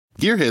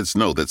Gearheads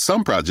know that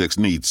some projects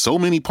need so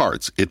many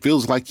parts, it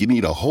feels like you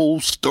need a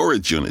whole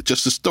storage unit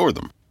just to store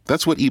them.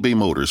 That's what eBay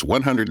Motors'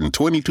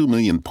 122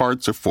 million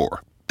parts are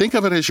for. Think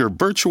of it as your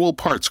virtual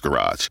parts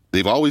garage.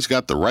 They've always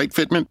got the right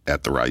fitment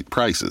at the right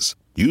prices.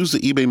 Use the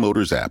eBay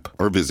Motors app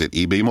or visit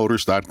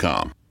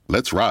ebaymotors.com.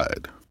 Let's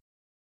ride.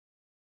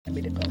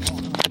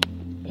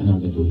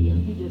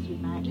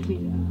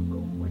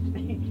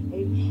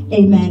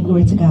 Amen.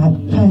 Glory to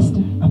God.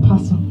 Pastor,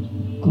 Apostle,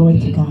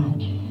 glory to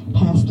God.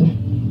 Pastor.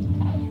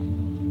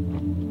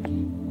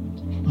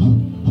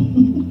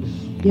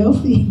 You'll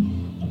see,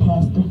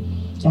 Pastor.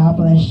 God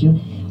bless you.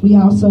 We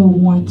also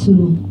want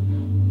to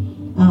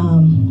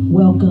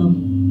welcome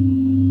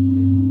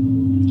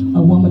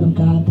a woman of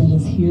God that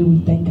is here.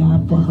 We thank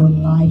God for her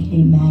life.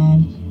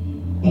 Amen.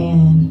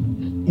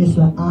 And it's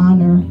an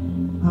honor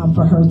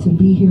for her to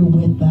be here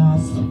with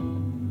us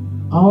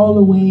all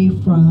the way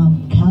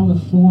from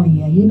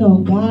California. You know,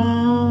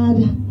 God,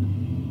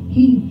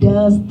 He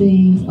does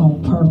things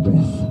on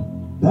purpose.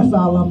 That's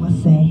all I'm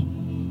gonna say.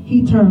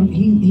 He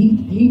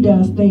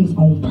does things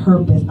on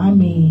purpose. I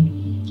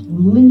mean,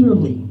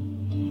 literally.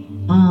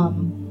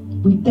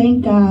 We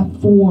thank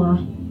God for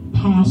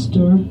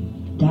Pastor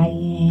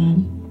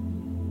Diane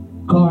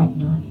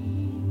Gardner,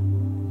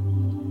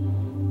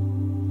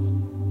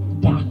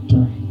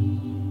 Dr.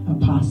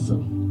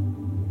 Apostle.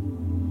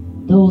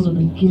 Those are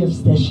the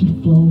gifts that she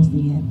flows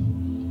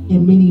in,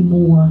 and many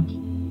more.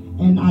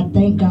 And I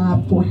thank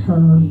God for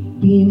her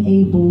being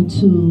able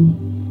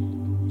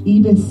to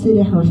even sit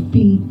at her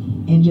feet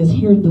and just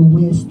hear the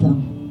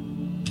wisdom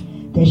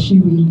that she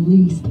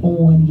released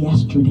on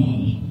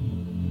yesterday.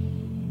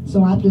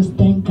 So I just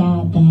thank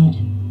God that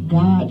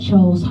God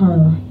chose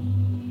her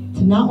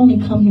to not only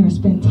come here and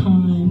spend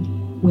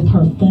time with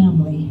her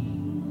family,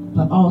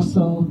 but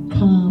also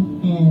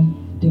come and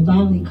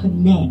divinely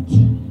connect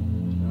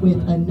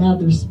with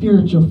another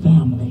spiritual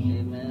family.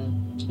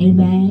 Amen.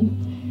 Amen.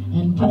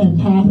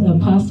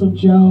 And Apostle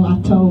Joe,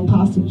 I told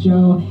Apostle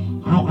Joe,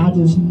 I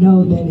just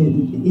know that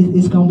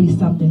it's going to be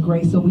something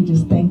great. So we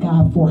just thank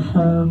God for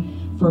her,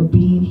 for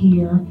being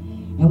here.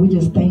 And we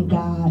just thank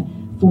God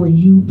for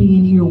you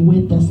being here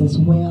with us as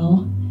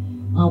well.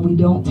 We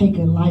don't take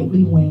it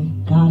lightly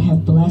when God has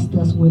blessed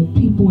us with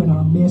people in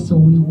our midst. So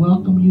we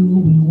welcome you.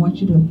 We want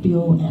you to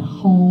feel at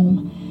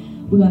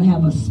home. We're going to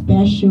have a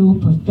special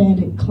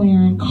prophetic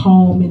clearing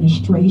call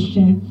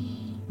ministration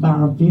by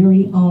our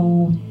very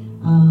own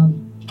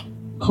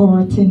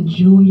Corrigan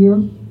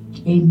Jr.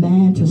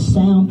 Amen. To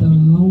sound the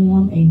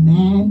alarm.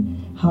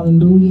 Amen.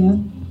 Hallelujah.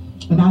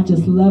 And I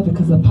just love it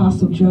because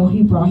Apostle Joe,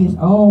 he brought his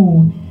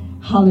own.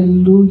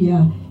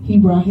 Hallelujah. He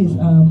brought his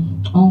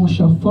own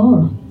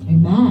shofar.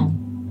 Amen.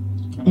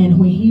 And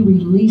when he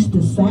released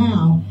the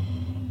sound,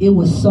 it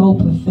was so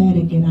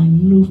prophetic, and I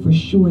knew for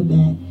sure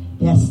that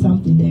that's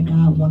something that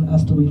God wanted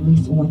us to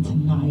release on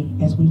tonight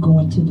as we go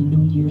into the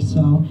new year.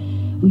 So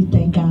we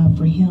thank God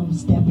for him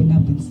stepping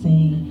up and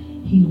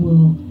saying he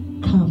will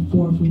come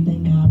forth. We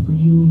thank God for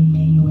you,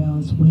 Emmanuel,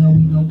 as well.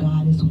 We know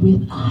God is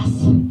with us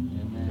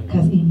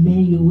because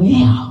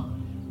Emmanuel,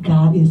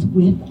 God is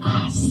with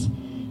us.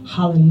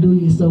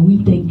 Hallelujah. So we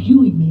thank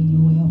you,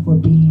 Emmanuel, for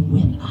being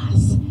with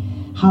us.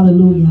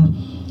 Hallelujah.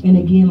 And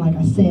again, like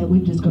I said,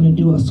 we're just going to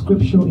do a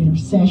scriptural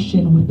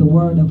intercession with the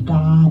word of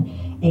God.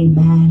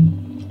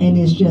 Amen. And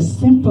it's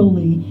just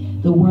simply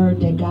the word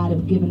that God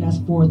has given us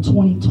for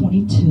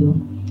 2022.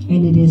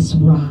 And it is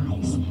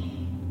rise.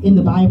 In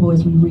the Bible,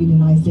 as we read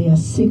in Isaiah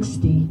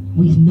 60,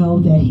 we know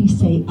that he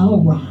say,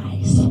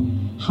 arise.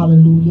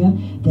 Hallelujah.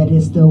 That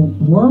is the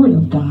word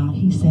of God.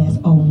 He says,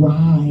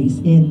 arise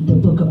in the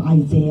book of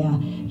Isaiah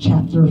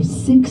chapter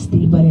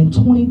 60. But in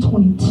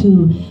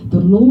 2022, the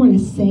Lord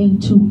is saying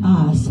to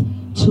us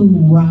to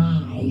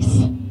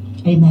rise.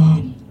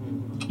 Amen.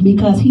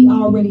 Because he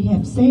already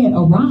have said,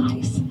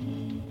 arise.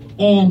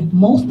 And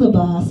most of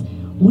us,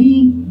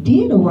 we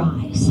did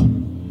arise.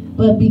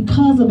 But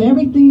because of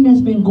everything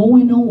that's been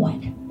going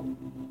on,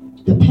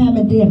 the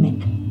pandemic,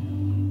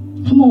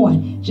 come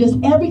on, just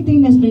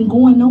everything that's been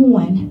going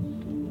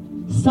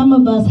on, some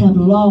of us have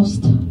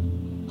lost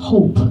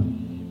hope.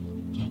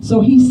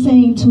 So he's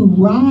saying to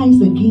rise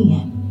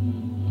again,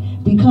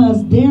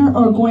 because there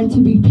are going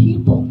to be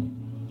people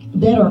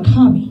that are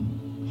coming.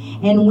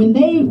 And when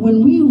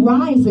we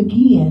rise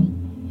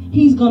again,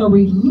 he's going to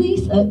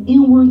release an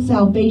inward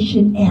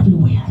salvation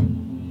everywhere.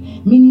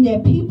 Meaning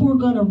that people are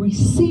going to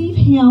receive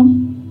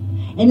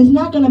him, and it's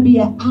not going to be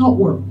an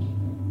outward.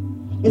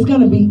 It's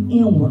going to be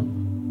inward.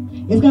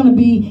 It's going to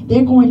be,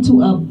 they're going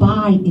to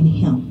abide in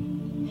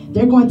him.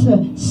 They're going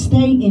to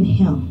stay in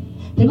him.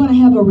 They're going to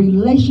have a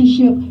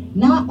relationship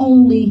not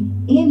only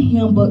in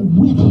him, but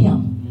with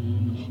him.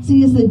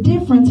 See, it's a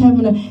difference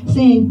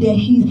saying that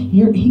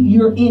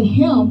you're in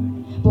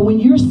him, but when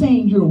you're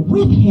saying you're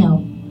with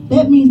him,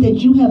 that means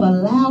that you have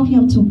allowed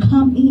him to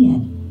come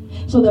in.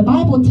 So the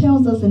Bible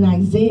tells us in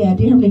Isaiah,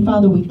 dear Heavenly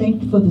Father, we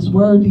thank you for this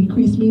word,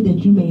 decrease me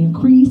that you may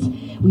increase.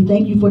 We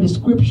thank you for the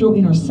scriptural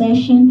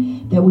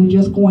intercession that we're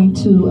just going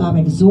to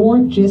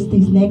exhort just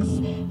these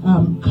next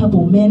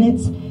couple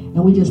minutes.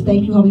 And we just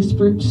thank you, Holy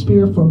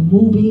Spirit, for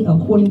moving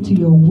according to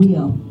your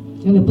will.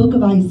 In the book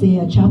of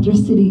Isaiah, chapter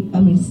 60,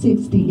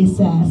 it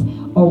says,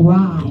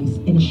 arise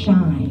and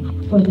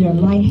shine, for their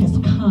light has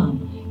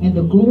come, and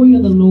the glory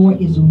of the Lord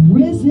is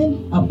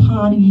risen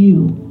upon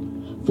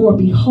you. For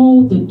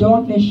behold, the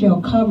darkness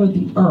shall cover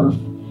the earth,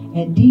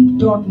 and deep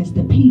darkness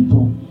the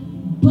people.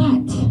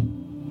 But,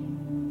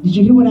 did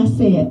you hear what I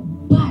said?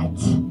 But,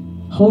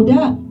 hold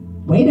up,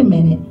 wait a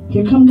minute,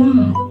 here come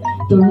God.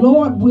 The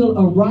Lord will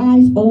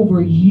arise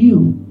over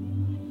you,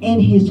 and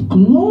his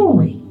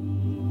glory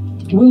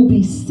will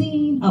be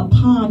seen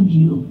upon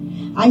you.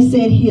 I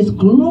said his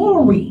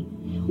glory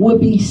will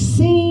be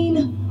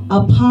seen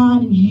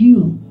upon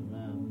you.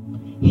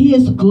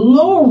 His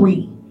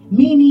glory,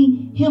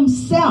 meaning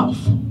himself,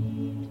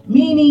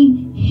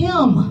 meaning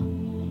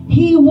him.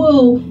 He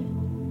will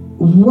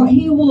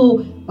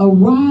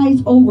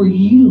arise over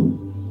you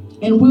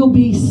and will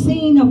be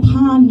seen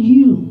upon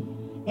you.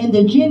 And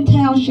the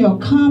Gentiles shall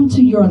come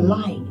to your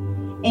light,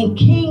 and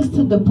kings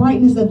to the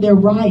brightness of their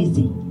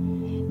rising.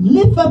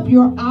 Lift up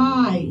your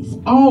eyes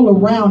all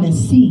around and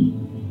see.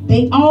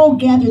 They all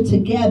gather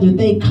together.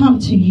 They come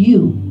to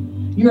you.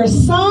 Your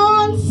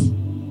sons,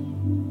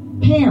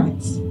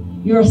 parents,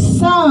 your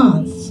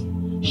sons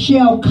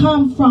shall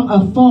come from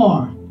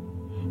afar.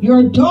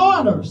 Your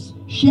daughters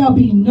shall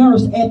be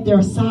nursed at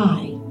their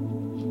side.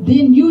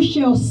 Then you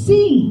shall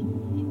see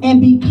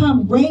and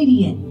become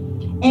radiant,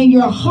 and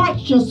your heart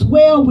shall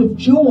swell with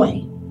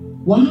joy.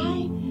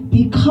 Why?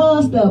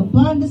 Because the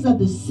abundance of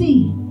the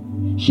sea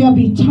shall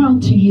be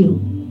turned to you.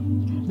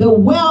 The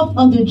wealth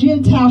of the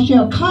Gentiles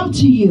shall come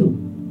to you.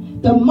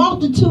 The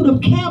multitude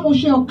of camels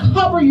shall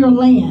cover your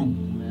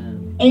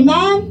land.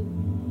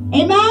 Amen?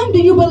 Amen?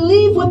 Do you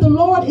believe what the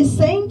Lord is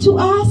saying to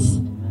us?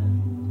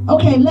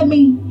 Okay, let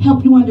me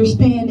help you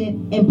understand it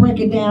and break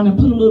it down and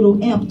put a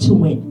little imp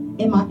to it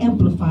in my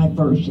amplified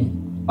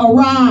version.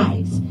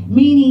 Arise,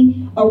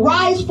 meaning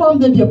arise from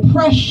the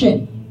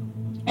depression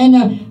and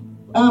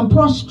the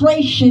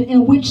prostration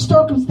in which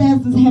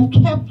circumstances have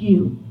kept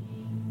you.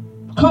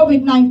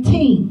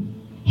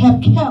 COVID-19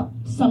 have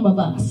kept some of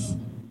us.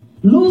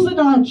 Losing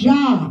our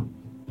job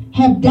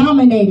have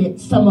dominated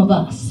some of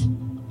us.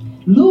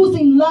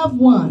 Losing loved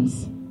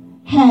ones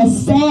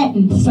has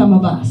saddened some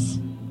of us.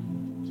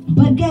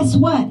 But guess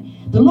what?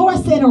 The Lord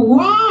said,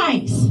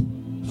 arise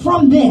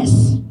from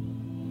this.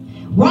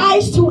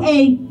 Rise to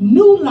a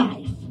new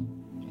life.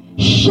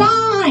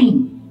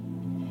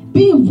 Shine.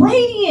 Be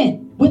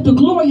radiant with the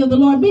glory of the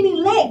Lord. Meaning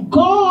let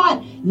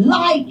God's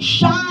light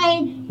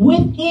shine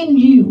within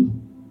you.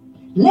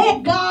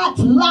 Let God's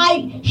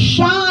light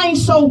shine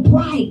so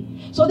bright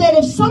so that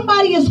if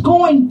somebody is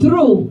going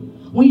through,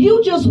 when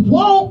you just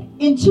walk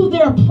into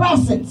their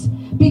presence,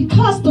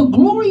 because the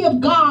glory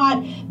of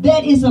God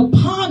that is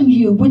upon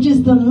you, which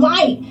is the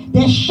light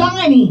that's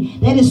shining,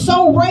 that is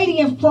so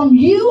radiant from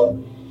you,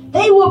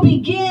 they will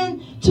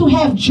begin to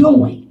have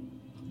joy.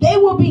 They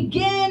will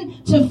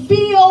begin to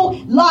feel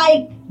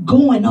like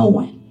going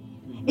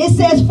on. It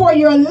says, for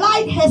your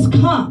light has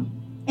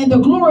come, and the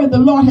glory of the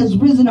Lord has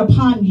risen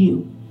upon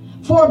you.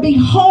 For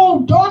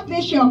behold,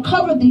 darkness shall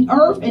cover the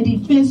earth, and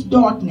defense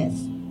darkness.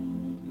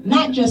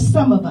 Not just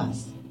some of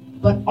us,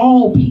 but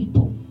all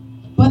people.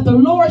 But the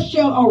Lord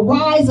shall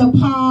arise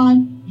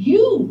upon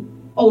you,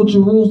 O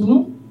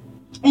Jerusalem,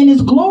 and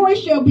his glory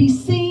shall be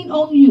seen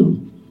on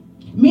you.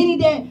 Meaning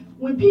that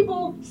when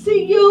people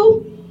see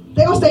you,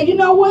 they're going to say, you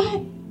know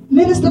what?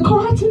 Minister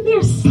Carlton,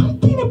 there's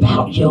something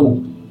about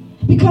you.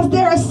 Because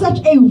there is such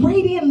a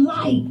radiant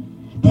light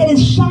that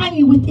is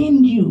shining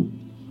within you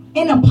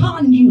and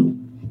upon you.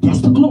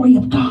 That's the glory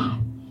of God.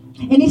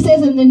 And he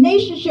says, and the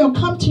nations shall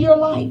come to your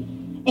light,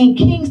 and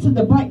kings to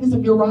the brightness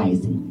of your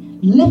rising.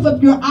 Lift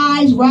up your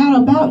eyes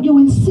round about you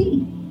and see.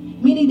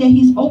 Meaning that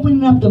he's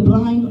opening up the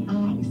blind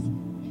eyes.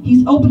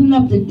 He's opening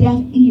up the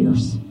deaf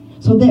ears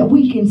so that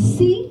we can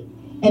see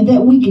and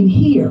that we can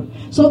hear.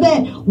 So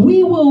that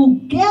we will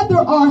gather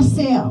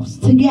ourselves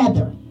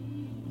together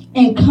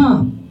and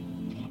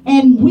come.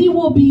 And we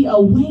will be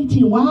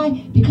awaiting. Why?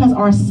 Because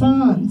our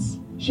sons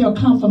shall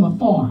come from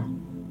afar,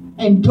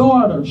 and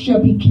daughters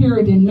shall be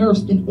carried and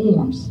nursed in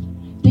arms.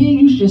 Then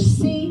you shall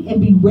see and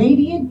be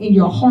radiant, and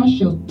your heart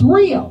shall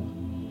thrill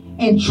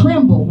and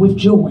tremble with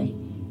joy.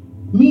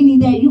 Meaning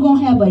that you're going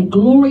to have a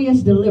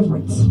glorious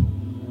deliverance.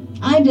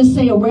 I didn't just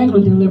say a regular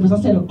deliverance. I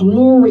said a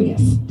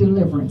glorious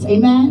deliverance.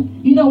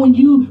 Amen? You know, when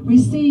you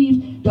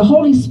received the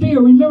Holy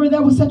Spirit, remember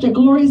that was such a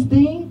glorious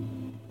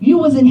thing? You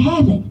was in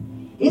heaven.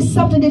 It's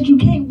something that you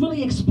can't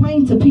really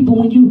explain to people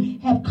when you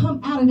have come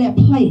out of that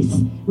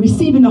place,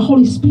 receiving the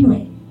Holy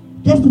Spirit.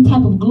 That's the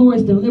type of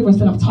glorious deliverance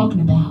that I'm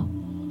talking about.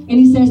 And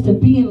he says to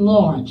be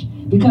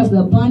enlarged, because the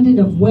abundance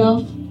of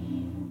wealth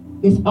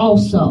is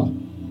also.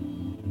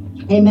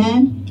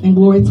 Amen? And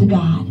glory to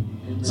God.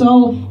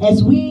 So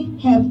as we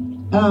have,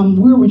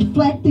 we're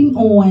reflecting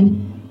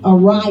on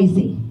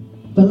arising.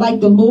 But like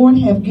the Lord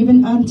have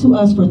given unto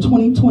us for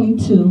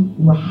 2022,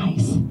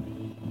 rise.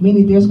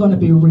 Meaning there's going to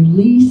be a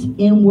release,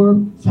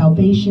 inward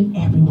salvation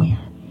everywhere.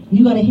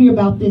 You're going to hear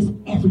about this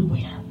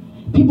everywhere.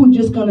 People are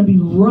just going to be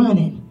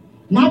running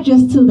not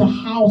just to the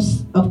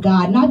house of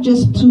God, not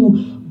just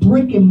to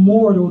brick and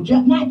mortar,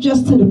 not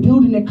just to the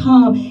building to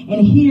come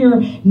and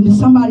hear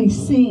somebody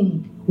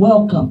sing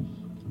welcome,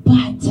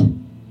 but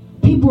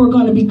people are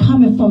going to be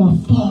coming from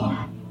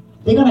afar.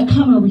 They're going to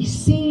come and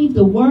receive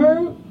the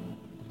word,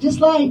 just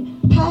like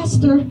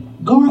Pastor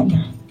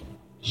Gardner.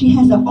 She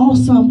has an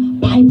awesome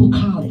Bible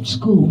college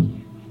school.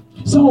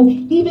 So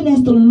even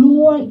as the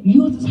Lord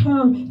uses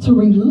her to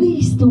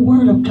release the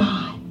word of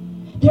God,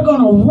 they're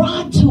going to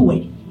run to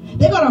it.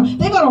 They're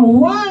gonna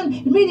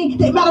run, meaning,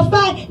 matter of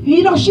fact,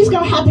 she's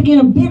going to have to get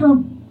a bigger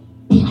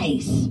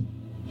place.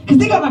 Because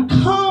they're going to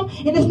come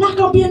and there's not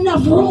going to be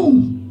enough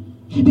room.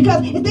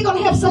 Because if they're going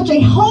to have such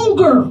a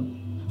hunger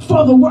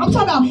for the word, I'm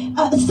talking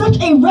about such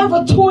a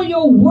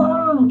revelatorial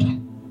word,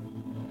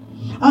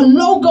 a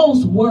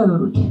logos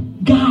word,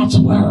 God's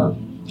word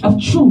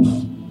of truth.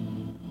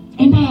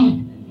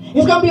 Amen.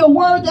 It's going to be a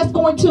word that's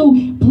going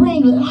to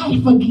bring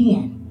life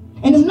again.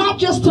 And it's not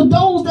just to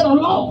those that are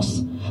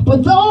lost,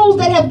 but those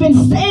that have been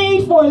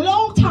saved for a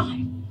long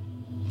time.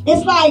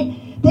 It's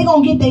like they're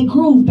going to get their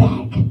groove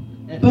back.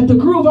 But the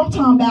groove I'm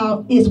talking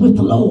about is with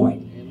the Lord.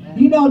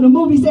 The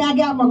movie say, I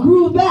got my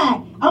groove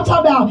back. I'm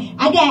talking about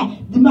I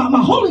got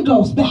my Holy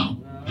Ghost back.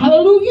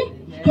 Hallelujah.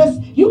 Because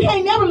you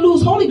can't never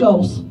lose Holy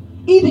Ghost.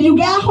 Either you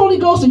got Holy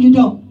Ghost or you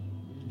don't.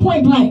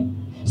 Point blank.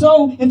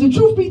 So if the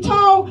truth be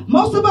told,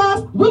 most of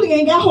us really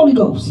ain't got Holy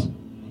Ghost.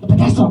 But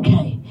that's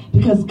okay.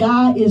 Because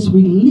God is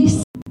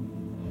releasing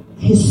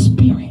his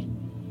spirit.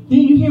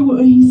 Did you hear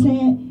what he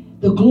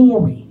said? The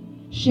glory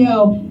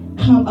shall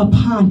come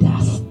upon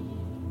us.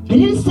 It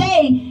didn't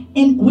say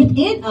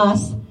within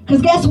us,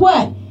 because guess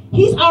what?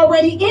 He's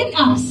already in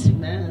us.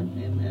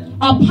 Amen.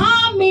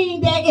 Upon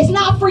meaning that it's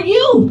not for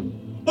you.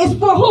 It's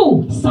for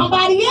who?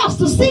 Somebody else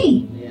to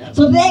see. Yeah.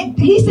 So that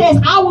he says,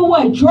 I will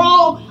what?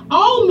 Draw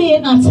all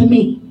men unto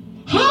me.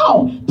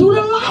 How? Through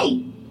the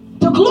light,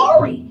 the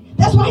glory.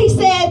 That's why he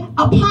said,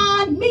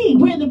 upon me.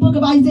 We're in the book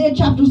of Isaiah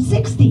chapter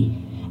 60.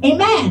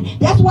 Amen.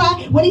 That's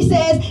why when he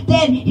says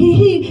that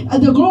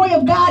the glory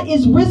of God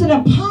is risen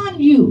upon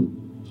you,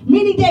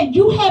 meaning that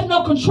you have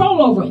no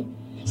control over it.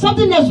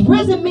 Something that's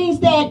risen means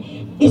that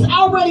it's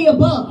already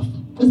above.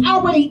 It's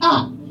already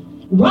up.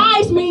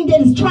 Rise means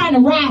that it's trying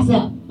to rise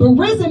up. But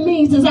risen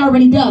means it's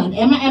already done.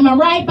 Am I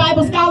right,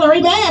 Bible scholar?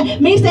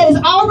 Amen. Means that it's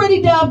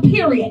already done,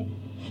 period.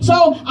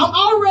 So I'm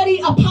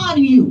already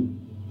upon you.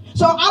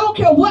 So I don't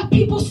care what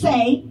people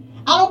say.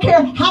 I don't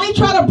care how they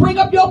try to bring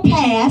up your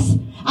past.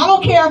 I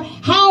don't care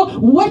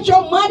what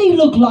your money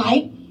look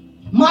like.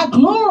 My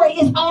glory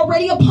is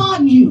already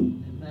upon you.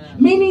 Amen.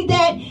 Meaning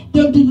that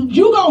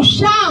you're going to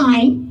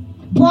shine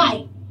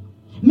bright.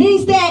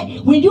 Means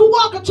that when you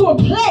walk into a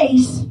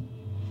place,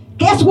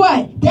 guess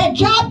what? That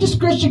job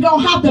description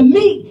going to have to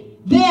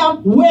meet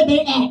them where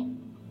they at.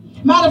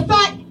 Matter of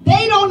fact,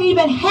 they don't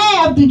even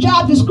have the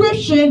job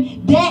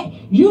description that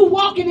you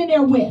walking in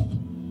there with.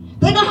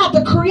 They're going to have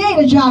to create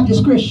a job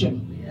description.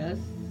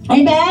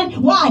 Amen.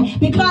 Why?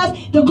 Because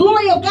the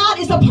glory of God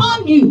is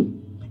upon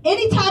you.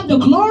 Anytime the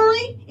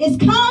glory is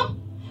come,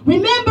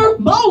 remember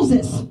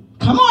Moses.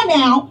 Come on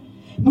now.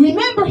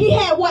 Remember he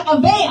had what? A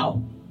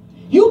veil.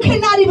 You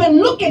cannot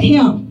even look at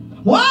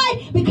him.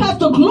 Why? Because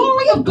the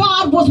glory of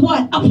God was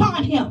what?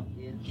 Upon him.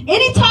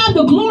 Anytime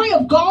the glory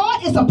of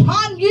God is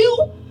upon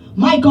you,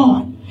 my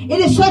God, it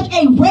is such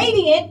a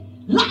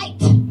radiant light.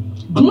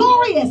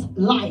 Glorious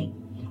light.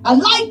 A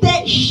light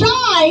that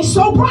shines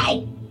so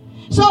bright.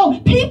 So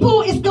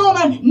people is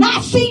going to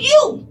not see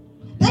you.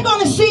 They're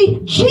going to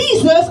see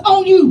Jesus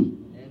on you.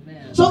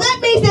 Amen. So that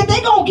means that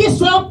they're going to get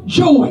some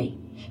joy.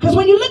 Because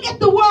when you look at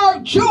the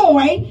word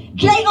joy,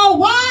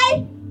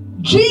 J-O-Y,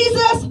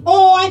 Jesus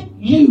on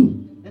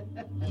you.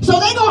 So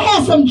they're going to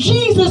have some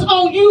Jesus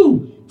on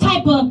you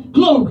type of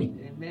glory.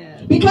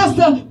 Amen. Because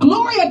the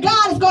glory of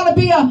God is going to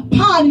be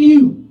upon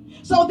you.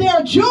 So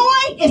their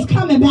joy is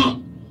coming back.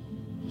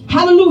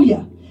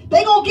 Hallelujah.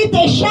 They're going to get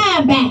their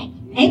shine back.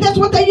 Ain't that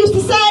what they used to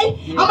say?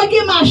 Yeah. I'm going to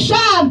get my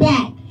shine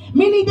back.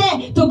 Meaning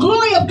that the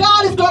glory of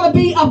God is going to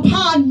be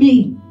upon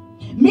me.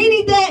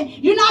 Meaning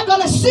that you're not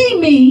going to see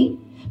me,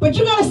 but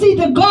you're going to see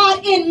the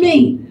God in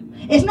me.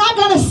 It's not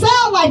going to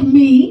sound like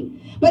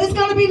me, but it's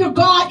going to be the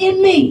God in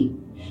me.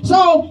 So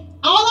all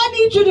I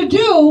need you to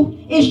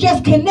do is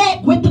just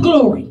connect with the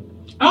glory.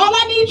 All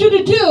I need you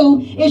to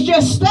do is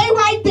just stay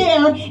right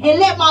there and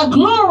let my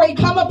glory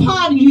come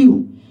upon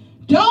you.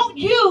 Don't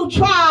you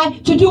try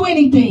to do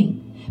anything.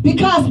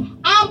 Because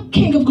I'm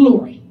King of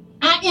glory.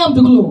 I am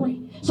the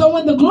glory. So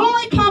when the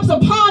glory comes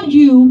upon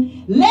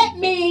you, let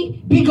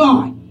me be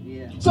God.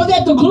 Yeah. So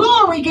that the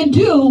glory can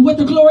do what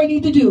the glory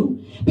needs to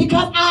do.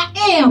 Because I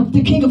am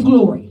the King of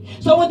glory.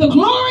 So when the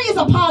glory is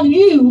upon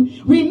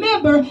you,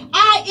 remember,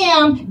 I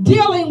am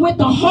dealing with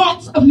the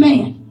hearts of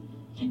man.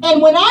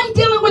 And when I'm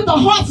dealing with the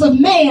hearts of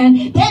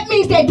man, that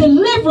means that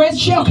deliverance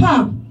shall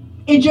come.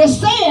 It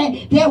just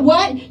said that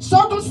what?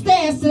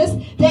 Circumstances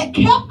that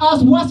kept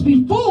us once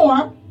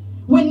before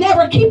will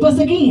never keep us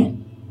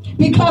again.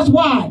 Because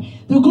why?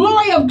 The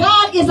glory of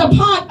God is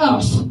upon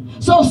us.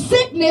 So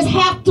sickness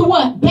has to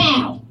what?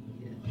 Bow.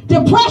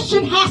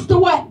 Depression has to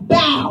what?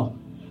 Bow.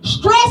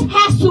 Stress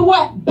has to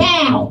what?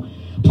 Bow.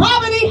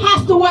 Poverty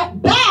has to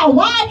what? Bow.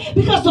 Why?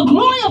 Because the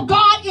glory of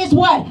God is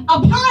what?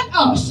 Upon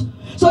us.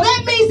 So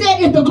that means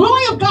that if the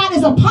glory of God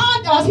is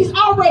upon us, he's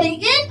already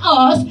in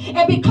us.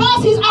 And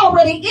because he's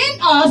already in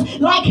us,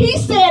 like he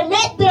said,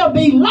 let there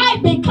be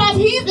light, because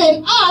he's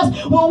in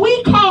us. When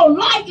we call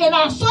light in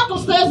our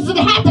circumstances, it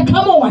has to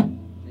come on.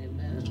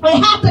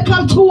 It has to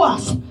come to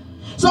us.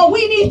 So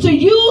we need to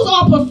use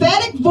our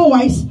prophetic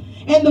voice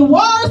and the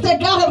words that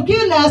God has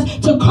given us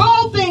to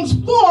call things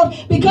forth,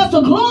 because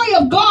the glory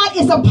of God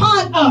is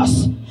upon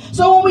us.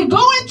 So when we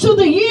go into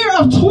the year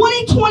of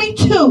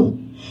 2022,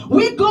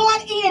 we're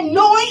going in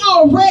knowing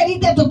already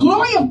that the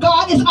glory of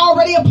God is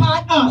already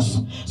upon us.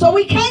 So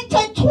we can't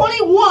take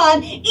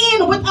 21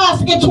 in with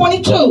us in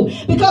 22,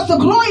 because the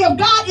glory of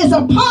God is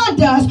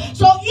upon us.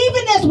 So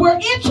even as we're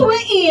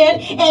entering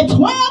in at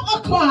 12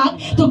 o'clock,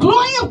 the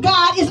glory of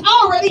God is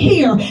already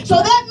here. So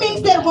that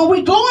means that when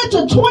we go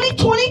into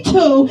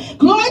 2022,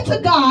 glory to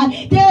God,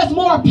 there's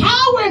more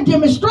power and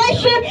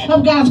demonstration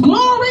of God's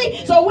glory.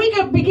 So we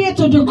can begin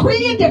to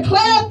decree and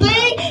declare a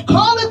thing,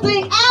 call a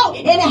thing out,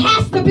 and it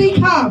has to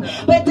become.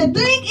 But the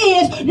thing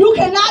is, you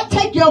cannot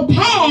take your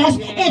past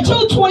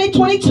into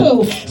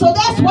 2022. So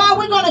that's why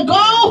we're going to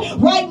go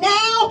right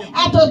now.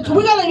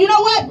 We're going to, you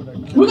know what?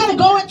 We're going to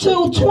go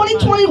into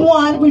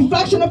 2021,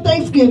 reflection of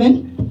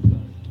Thanksgiving.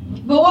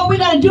 But what we're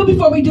going to do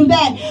before we do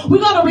that, we're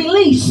going to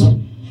release.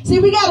 See,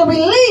 we got to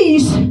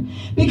release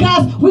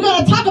because we're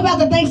going to talk about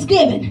the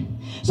Thanksgiving.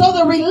 So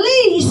the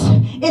release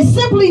is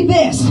simply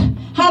this.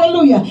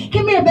 Hallelujah.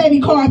 Come here, baby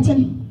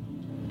Carlton.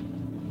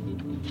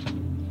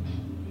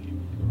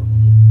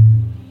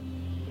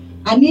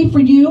 I need for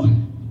you,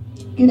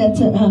 get that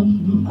to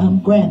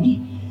Grammy.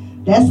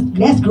 That's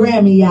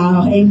Grammy,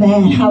 y'all.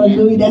 Amen.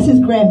 Hallelujah. That's his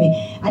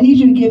Grammy. I need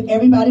you to give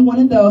everybody one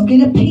of those.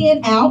 Get a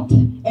pen out,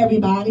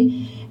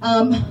 everybody.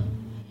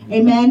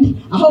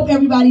 Amen. I hope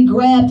everybody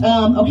grabbed.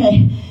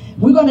 Okay,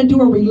 we're going to do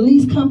a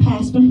release. Come,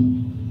 Pastor.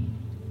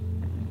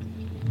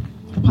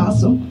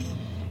 Apostle.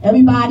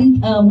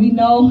 Everybody, we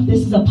know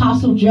this is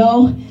Apostle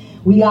Joe.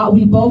 We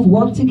both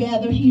work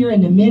together here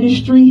in the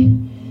ministry.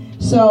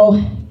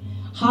 So,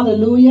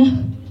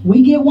 hallelujah.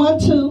 We get one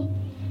too.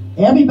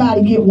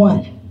 Everybody get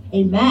one.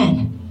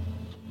 Amen.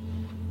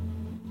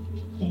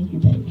 Thank you,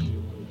 baby.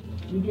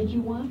 Did we get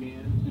you one?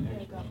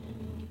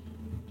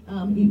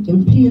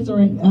 And pens are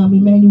in,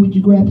 Emmanuel, would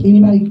you grab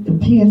anybody the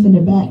pens in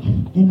the back?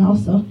 And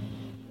also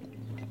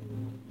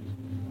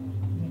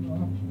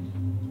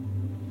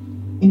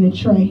in the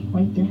tray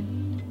right there.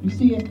 You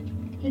see it?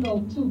 Here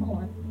go 2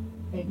 cards,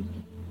 baby.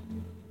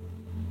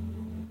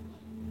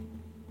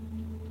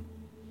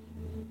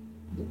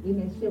 In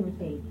that silver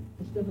thing.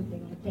 The silver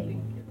thing on the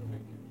table.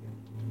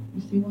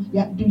 You see one?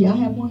 Yeah, do y'all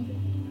have one?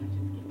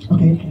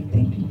 Okay,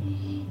 thank you.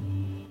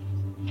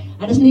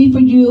 I just need for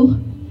you,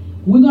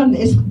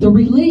 it's the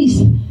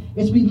release.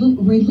 It's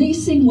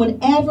releasing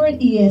whatever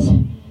it is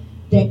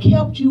that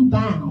kept you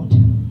bound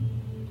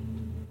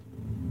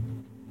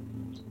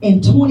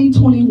in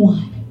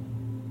 2021.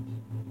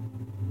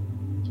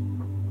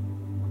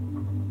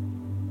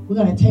 We're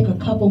going to take a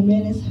couple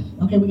minutes.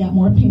 Okay, we got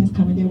more pens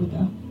coming. There we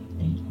go.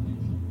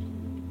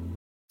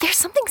 There's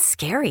something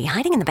scary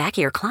hiding in the back of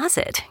your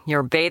closet.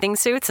 Your bathing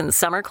suits and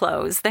summer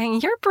clothes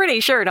that you're pretty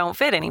sure don't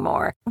fit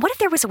anymore. What if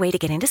there was a way to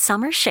get into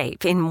summer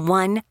shape in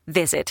one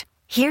visit?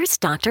 Here's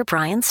Dr.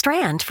 Brian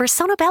Strand for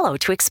Sonobello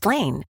to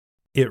explain.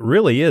 It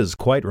really is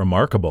quite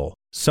remarkable.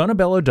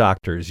 Sonobello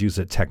doctors use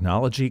a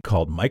technology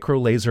called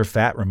microlaser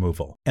fat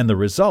removal, and the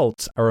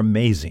results are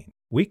amazing.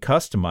 We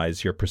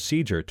customize your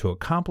procedure to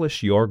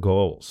accomplish your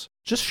goals.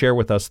 Just share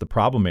with us the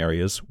problem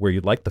areas where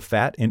you'd like the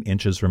fat in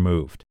inches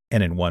removed.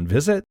 And in one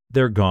visit,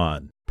 they're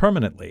gone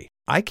permanently.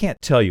 I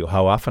can't tell you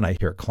how often I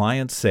hear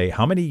clients say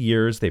how many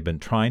years they've been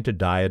trying to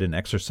diet and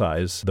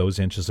exercise those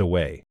inches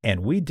away.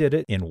 And we did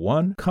it in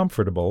one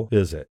comfortable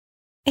visit.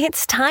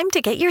 It's time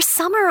to get your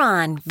summer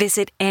on.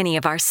 Visit any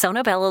of our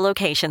Sonobello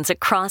locations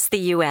across the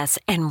U.S.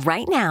 and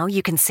right now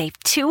you can save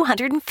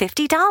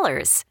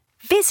 $250.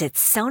 Visit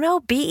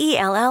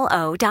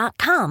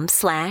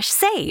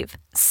sonobello.com/save.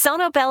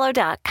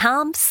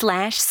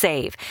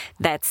 Sonobello.com/save.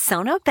 That's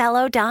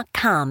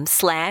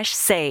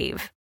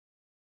sonobello.com/save.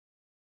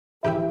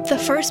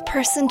 The first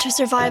person to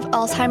survive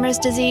Alzheimer's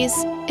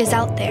disease is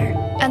out there,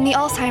 and the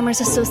Alzheimer's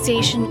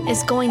Association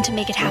is going to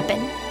make it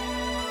happen.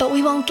 But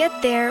we won't get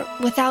there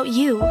without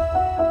you.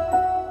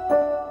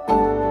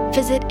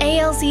 Visit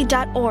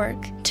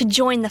alz.org to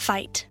join the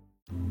fight.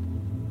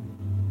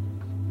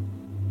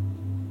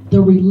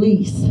 The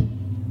release.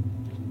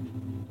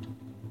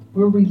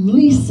 We're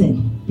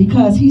releasing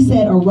because he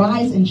said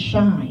arise and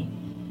shine.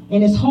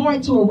 And it's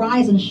hard to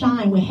arise and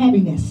shine with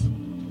heaviness.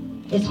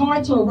 It's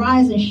hard to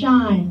arise and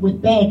shine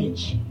with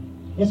baggage.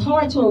 It's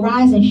hard to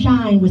arise and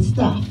shine with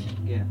stuff.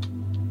 Yeah.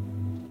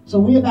 So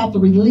we're about to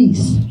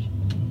release.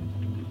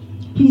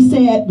 He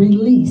said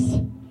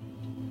release.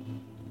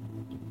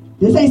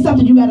 This ain't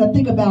something you got to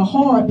think about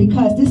hard,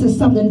 because this is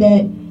something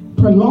that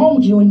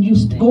prolongs you and you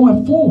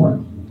going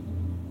forward.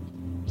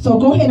 So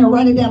go ahead and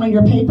write it down on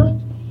your paper.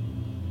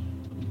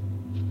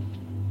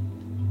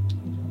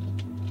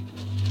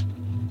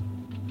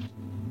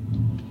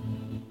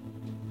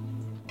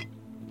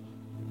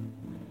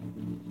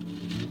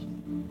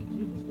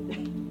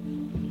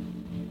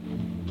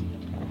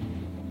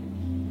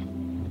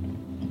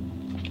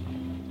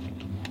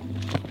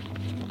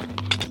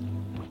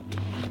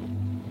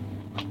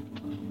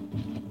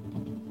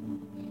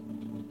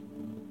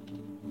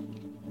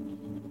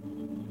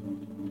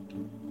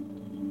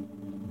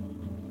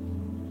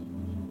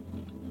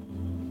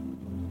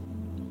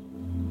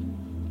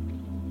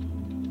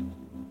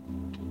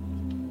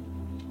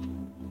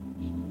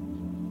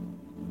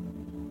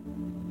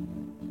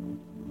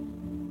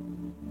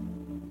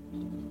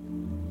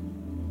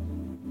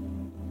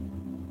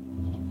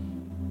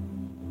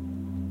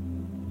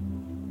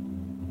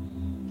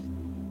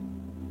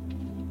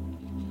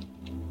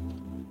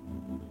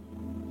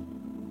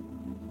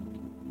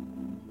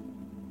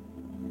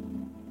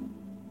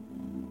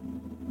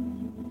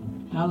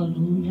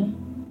 Hallelujah.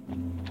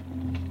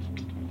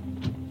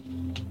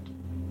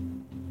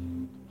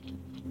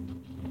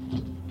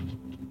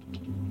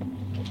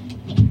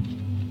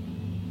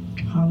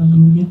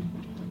 Hallelujah.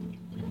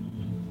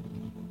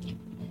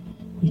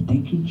 We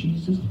thank you,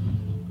 Jesus.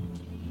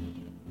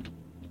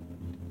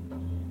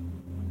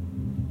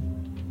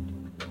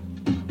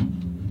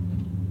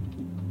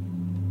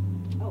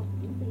 Oh,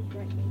 he's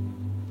right.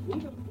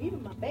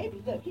 Even my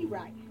baby, look, he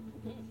right.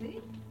 See?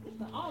 It's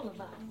for all of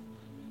us.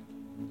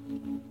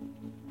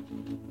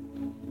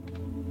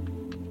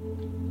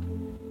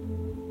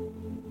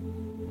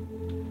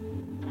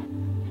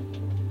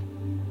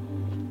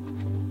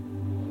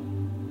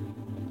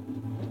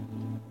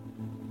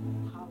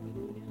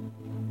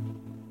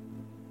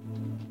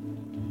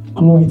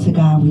 Glory to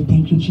God. We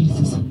thank you,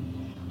 Jesus.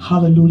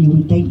 Hallelujah.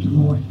 We thank you,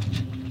 Lord.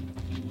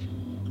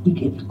 We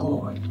give you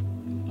glory.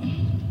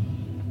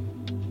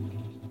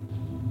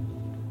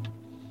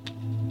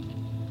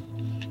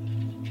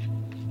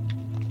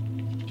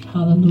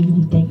 Hallelujah.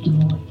 We thank you,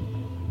 Lord.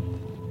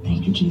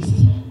 Thank you,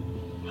 Jesus.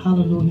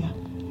 Hallelujah.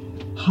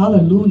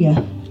 Hallelujah.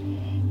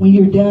 When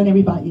you're done,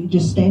 everybody,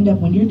 just stand up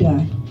when you're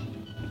done.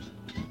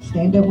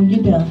 Stand up when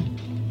you're done.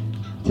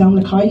 Tell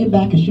them to call you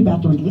back because you're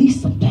about to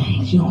release some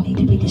things. You don't need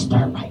to be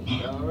disturbed right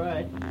now. All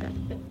right.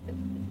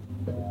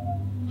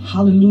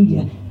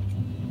 Hallelujah.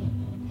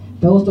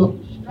 Those are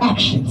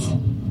actions.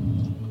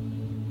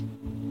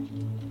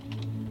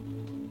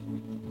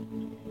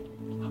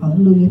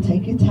 Hallelujah.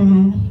 Take your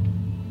time.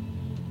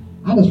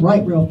 I just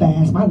write real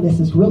fast. My list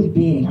is really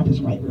big. I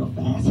just write real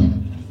fast. So,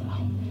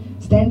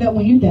 stand up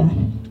when you're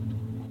done.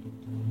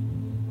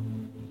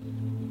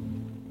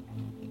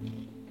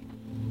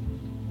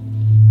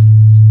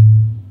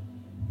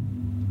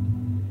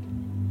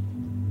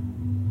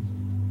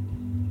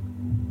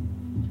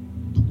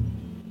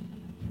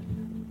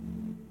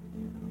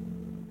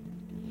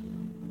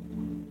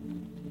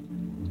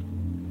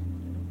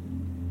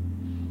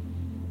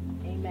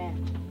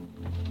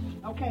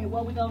 Okay,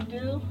 what we're going to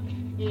do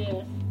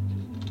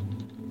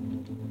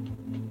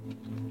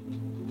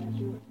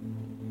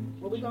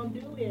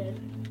is,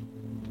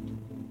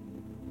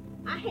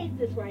 I hate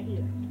this right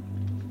here.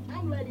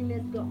 I'm letting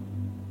this go.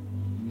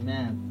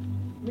 Amen.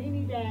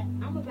 Meaning that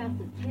I'm about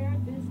to tear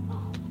this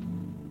off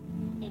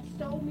in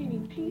so many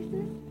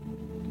pieces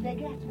that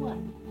guess what?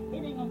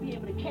 It ain't going to be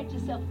able to catch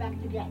itself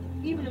back together.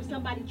 Even if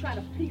somebody try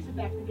to piece it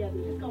back together,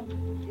 it's going to,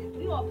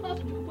 a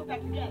puzzle you can put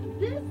back together.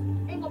 This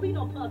ain't going to be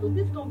no puzzle.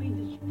 This is going to be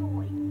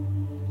destroyed.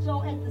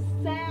 So at the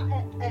sound,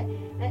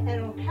 and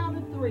on count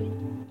of 3,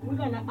 we're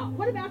going to,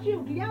 what about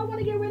you? Do y'all want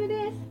to get rid of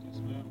this?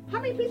 How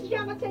many pieces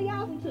y'all going to tear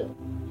y'all into?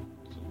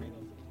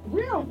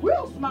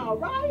 Real small,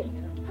 right?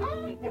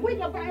 Huh? And we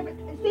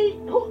can see,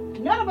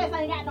 none of us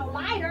ain't got no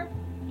lighter.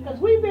 Because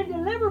we've been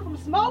delivered from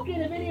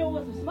smoking. If any of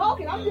us are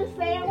smoking, I'm just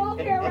saying, we don't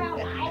carry around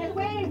lighters.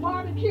 We ain't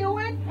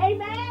barbecuing.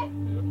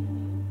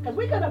 Amen? Because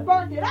we could have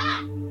burnt it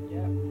up.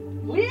 Yeah.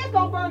 We is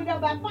going to burn it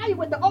up by fire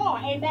with the oil.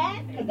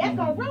 Amen? Because that's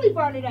going to really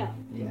burn it up.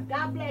 Yeah.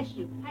 God bless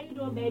you. How you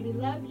doing, baby?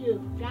 Love you.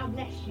 God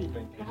bless you.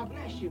 God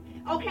bless you.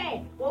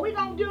 Okay, what we're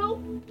going to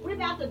do, we're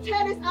about to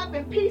tear this up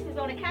in pieces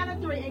on the count of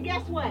 3. And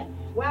guess what?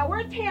 While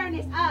we're tearing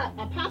this up,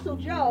 Apostle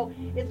Joe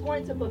is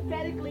going to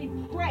prophetically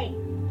pray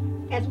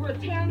as we're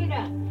tearing it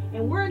up.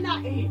 And we're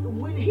not,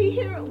 when he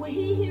hear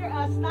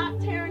us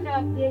not tearing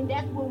up, then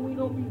that's when we're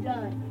going to be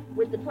done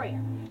with the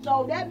prayer.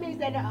 So that means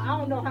that, I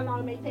don't know how long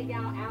it may take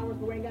y'all hours,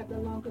 but we ain't got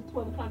that long because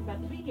 12 o'clock about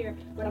to be here,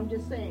 but I'm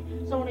just saying.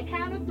 So on the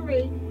count of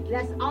 3,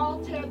 let's all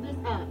tear this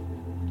up.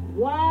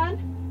 1,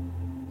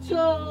 2,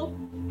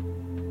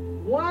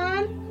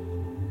 1.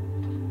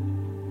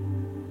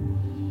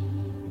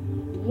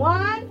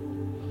 1.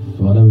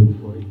 Father, we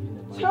pray in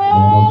the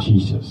name of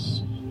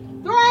Jesus.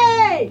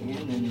 3.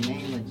 In the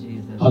name of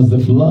Jesus. As the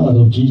blood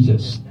of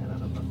Jesus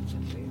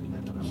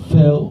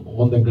fell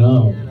on the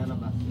ground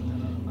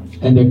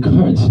and the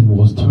curtain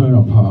was torn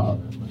apart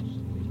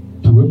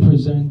to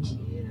represent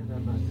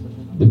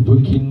the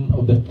breaking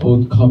of the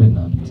old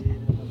covenant,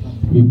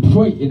 we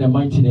pray in the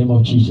mighty name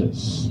of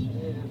Jesus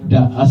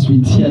that as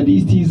we tear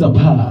these things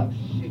apart,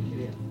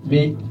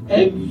 may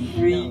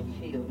every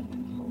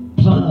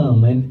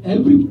plan and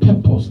every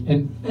purpose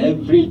and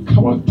every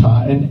character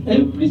and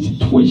every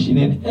situation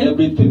and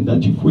everything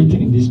that you've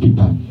written in this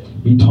paper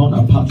be torn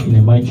apart in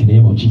the mighty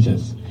name of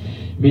Jesus.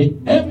 May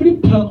every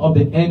plan of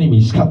the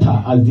enemy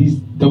scatter as these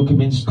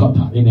documents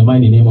scatter in the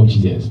mighty name of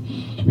Jesus.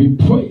 We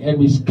pray and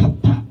we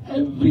scatter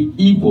every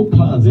evil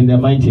plans in the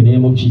mighty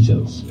name of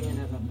Jesus.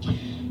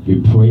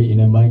 We pray in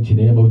the mighty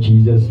name of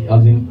Jesus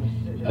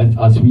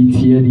as we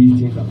tear these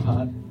things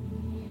apart.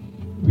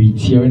 We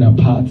tearing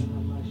apart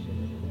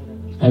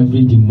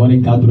every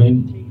demonic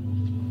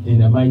gathering in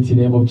the mighty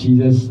name of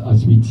Jesus.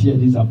 As we tear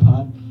this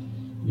apart,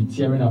 we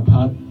tearing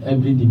apart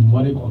every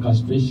demonic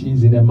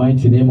orchestrations in the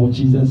mighty name of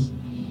Jesus.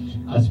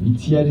 As we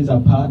tear this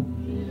apart,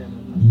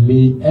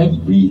 may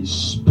every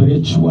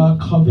spiritual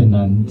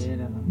covenant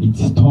be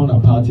torn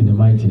apart in the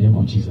mighty name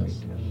of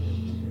Jesus.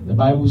 The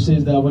Bible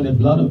says that when the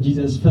blood of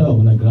Jesus fell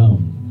on the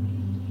ground,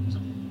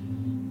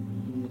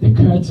 the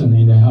curtain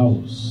in the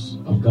house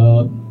of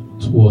God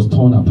was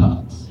torn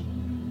apart.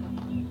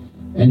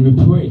 And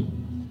we pray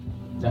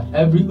that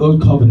every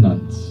old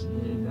covenant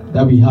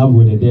that we have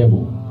with the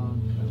devil,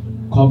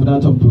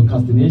 covenant of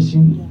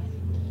procrastination,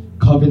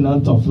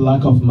 covenant of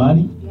lack of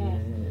money,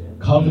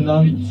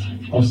 covenant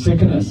of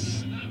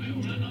sickness,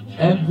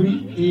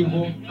 every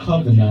evil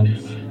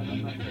covenant,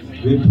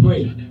 we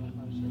pray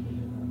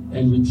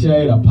and we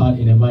tear it apart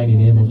in the mighty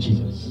name of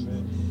Jesus.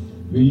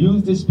 We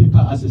use this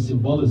paper as a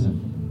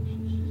symbolism,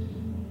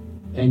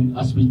 and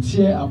as we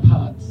tear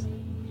apart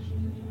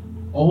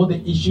all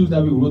the issues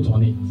that we wrote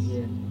on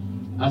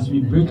it, as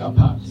we break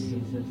apart,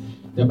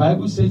 the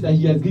Bible says that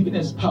He has given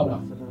us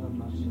power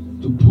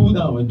to pull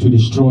down and to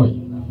destroy.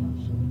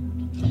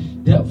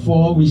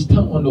 Therefore, we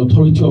stand on the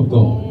authority of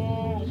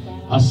God.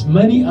 As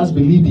many as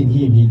believed in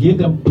Him, He gave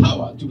them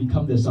power to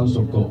become the sons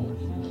of God.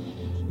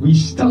 We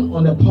stand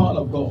on the power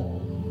of God,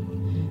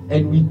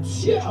 and we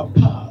tear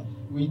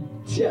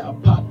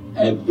apart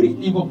every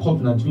evil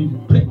covenant. We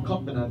break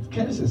covenant,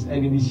 curses,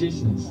 and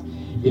initiations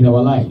in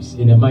our lives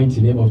in the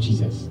mighty name of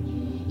Jesus.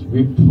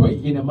 We pray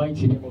in the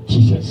mighty name of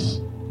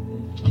Jesus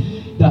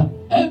that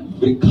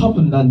every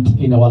covenant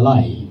in our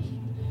life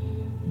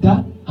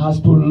that has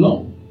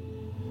prolonged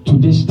to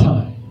this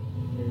time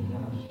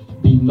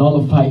be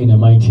nullified in the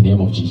mighty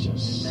name of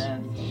Jesus.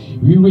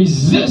 We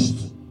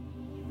resist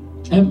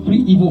every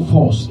evil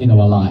force in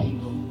our life,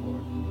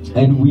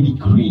 and we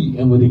decree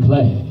and we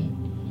declare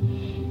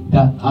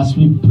that as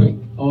we break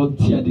or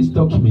tear this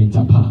document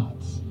apart,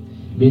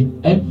 may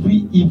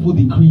every evil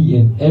decree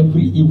and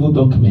every evil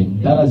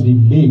document that has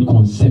been made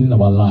concerning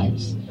our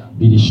lives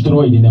be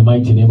destroyed in the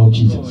mighty name of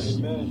Jesus.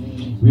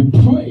 We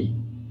pray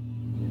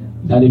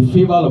that the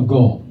favor of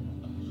God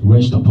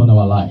rest upon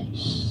our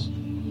lives.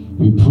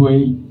 We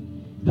pray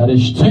that the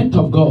strength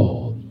of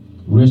God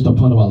rest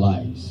upon our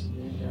lives.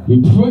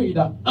 We pray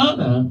that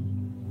honor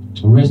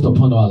rest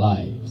upon our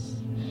lives.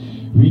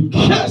 We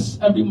curse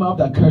every mouth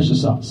that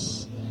curses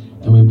us,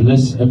 and we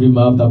bless every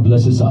mouth that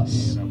blesses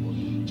us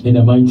in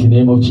the mighty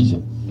name of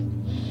Jesus.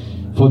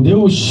 For they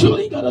will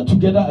surely gather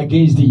together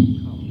against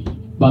thee,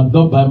 but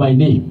not by my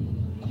name.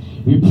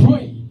 We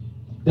pray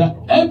that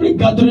every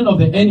gathering of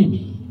the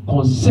enemy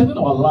concerning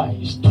our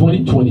lives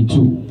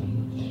 2022,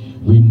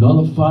 we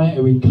nullify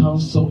and we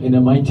cancel in the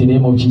mighty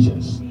name of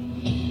Jesus.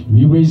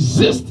 We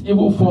resist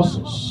evil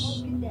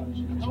forces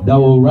that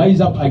will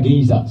rise up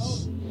against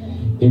us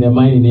in the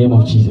mighty name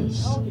of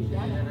Jesus.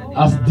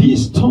 As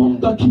these torn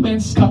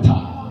documents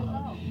scatter,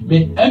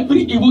 may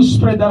every evil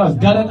spirit that has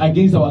gathered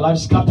against our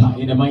lives scatter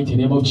in the mighty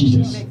name of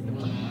Jesus.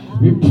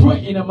 We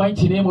pray in the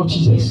mighty name of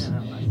Jesus.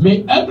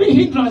 May every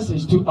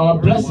hindrance to our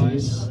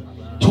blessings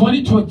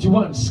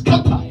 2021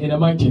 scatter in the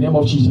mighty name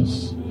of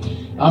Jesus.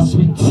 As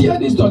we tear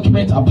this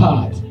document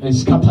apart and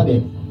scatter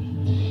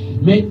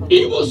them, may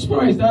evil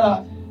spirits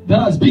that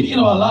has been in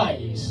our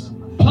lives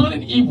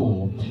planning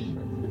evil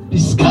be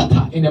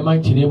scattered in the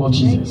mighty name of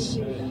Jesus.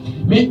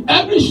 May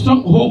every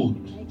stronghold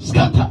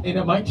scatter in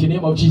the mighty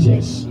name of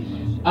Jesus.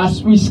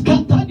 As we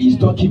scatter these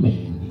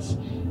documents,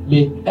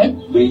 may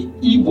every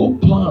evil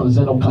plans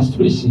and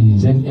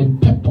orchestrations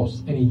and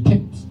purpose and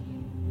intent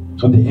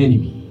of the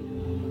enemy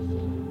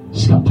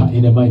scatter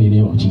in the mighty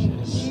name of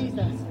Jesus.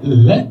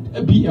 Let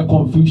there be a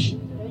confusion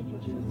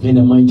in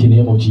the mighty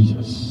name of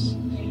Jesus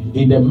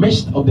in the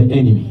midst of the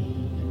enemy.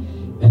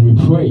 And we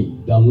pray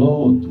that,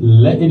 Lord,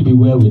 let it be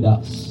well with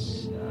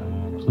us.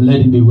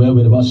 Let it be well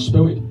with our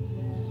spirit.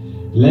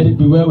 Let it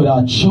be well with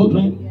our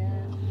children.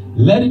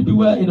 Let it be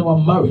well in our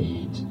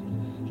marriage.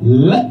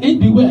 Let it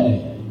be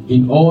well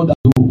in all that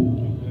we do.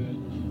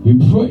 We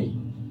pray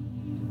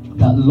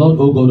that, Lord,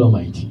 O God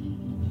Almighty,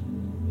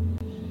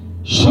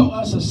 show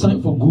us a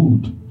sign for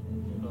good,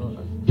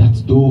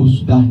 that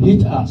those that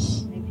hate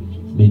us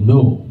may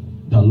know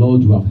that,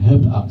 Lord, you have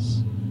helped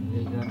us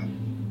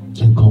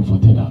and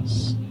comforted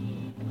us.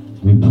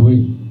 We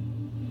pray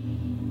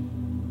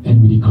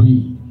and we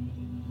decree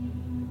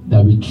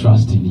that we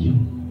trust in you.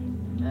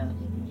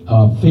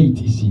 Our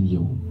faith is in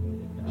you.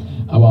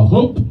 Our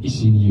hope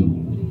is in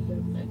you.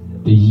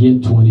 The year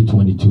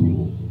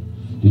 2022,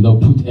 do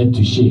not put it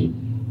to shame.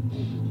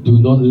 Do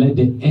not let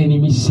the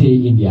enemy say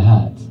in their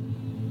heart,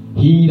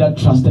 he that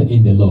trusted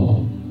in the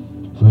Lord,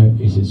 where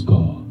is his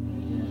God?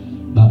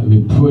 But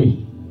we pray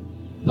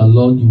that,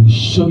 Lord, you will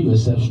show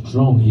yourself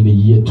strong in the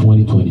year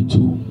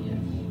 2022,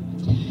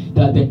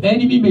 that the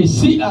enemy may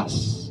see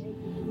us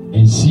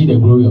and see the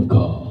glory of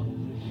God,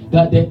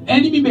 that the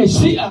enemy may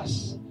see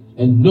us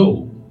and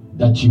know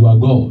that you are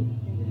God,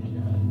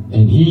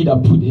 and he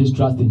that put his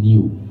trust in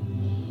you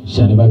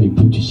shall never be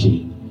put to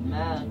shame.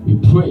 We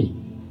pray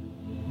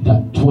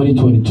that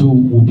 2022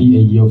 will be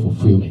a year of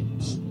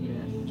fulfillment.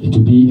 It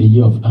will be a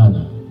year of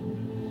honor.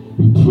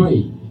 We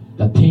pray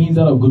that things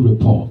that are of good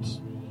report,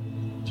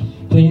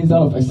 things that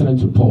are of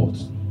excellent report,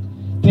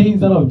 things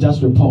that are of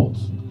just report,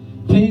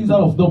 things that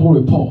are of noble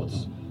report,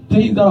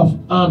 things that are of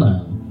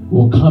honor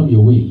will come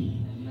your way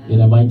in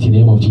the mighty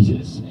name of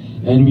Jesus.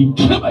 And we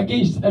come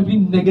against every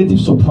negative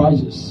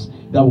surprises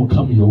that will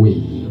come your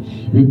way.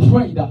 We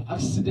pray that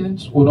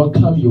accidents will not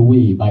come your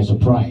way by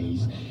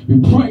surprise. We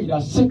pray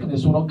that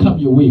sickness will not come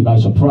your way by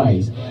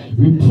surprise.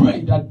 We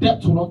pray that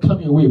death will not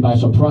come your way by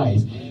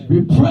surprise.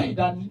 We pray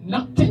that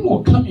nothing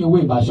will come your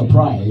way by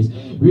surprise.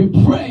 We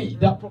pray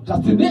that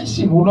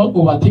procrastination will not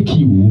overtake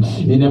you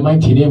in the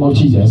mighty name of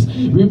Jesus.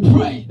 We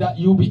pray that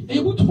you'll be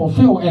able to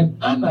fulfill and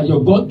honor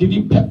your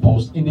God-given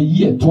purpose in the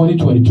year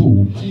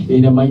 2022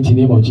 in the mighty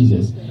name of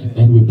Jesus.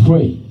 And we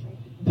pray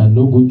that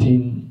no good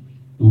thing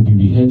will be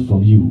withheld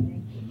from you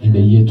in the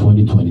year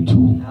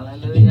 2022.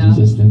 Hallelujah. In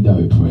Jesus' name that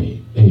we pray.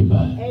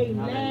 Amen.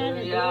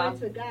 Amen. Glory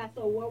to God.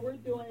 So what we're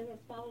doing is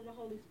follow the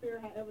Holy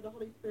Spirit, however the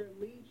Holy Spirit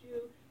leads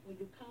you. When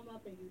you come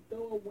up and you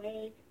throw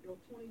away your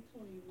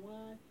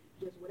 2021,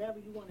 just whatever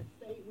you want to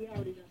say. We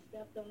already done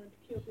stepped on it.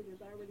 The kilter has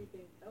already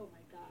been, oh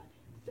my God.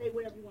 Say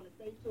whatever you want to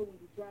say to it when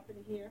you drop it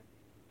in here.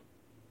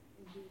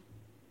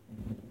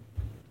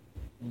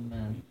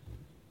 Amen.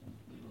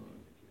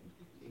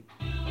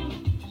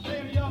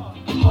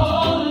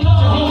 Oh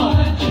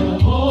Lord,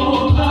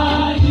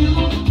 Jehovah, you.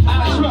 I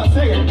trust.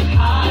 Say it.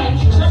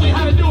 Show me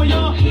how to do it,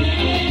 y'all.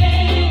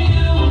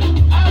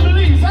 I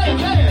believe. Say it.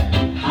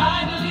 I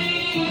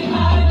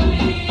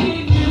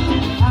believe you.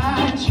 I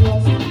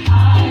trust.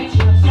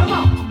 Come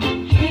on.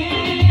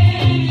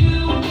 In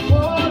you. Oh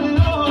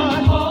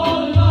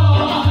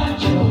Lord,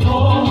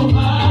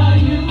 Jehovah,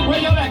 you. Where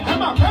you at?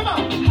 Come on. I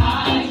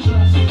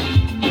trust in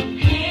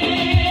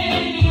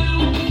you.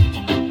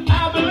 I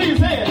believe.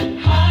 Say it.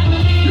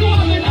 You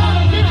are the God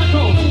of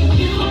miracles.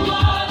 You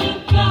are the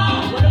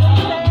God of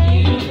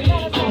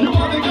miracles. You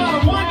are the God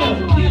of wonders.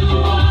 You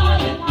are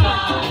the God of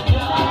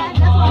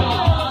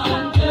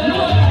wonders. You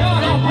are the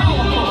God of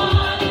powerful.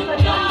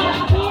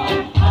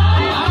 I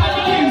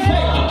believe.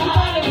 Say it.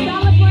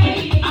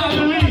 I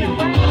believe.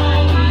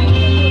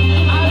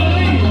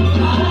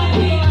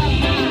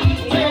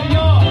 Say it,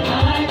 y'all.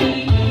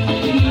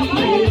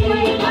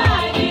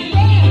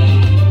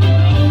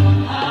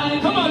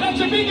 Come on, let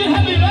your feet get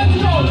heavy. Let's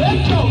go.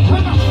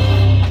 Come on.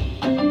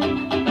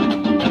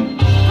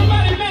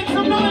 Somebody make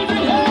some noise in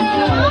here.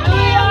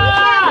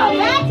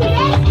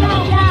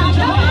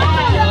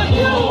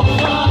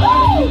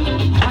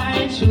 I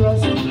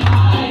trust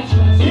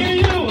in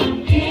you.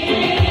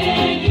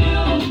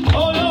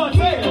 Oh Lord,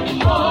 say it.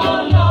 Oh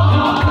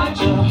Lord,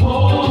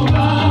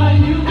 Jehovah,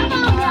 you.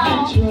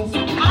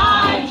 I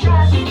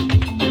trust in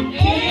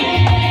you.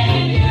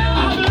 I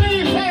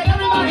believe. Say it.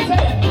 Everybody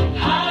say it.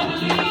 I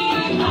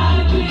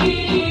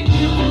believe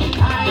you.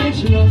 I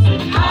trust.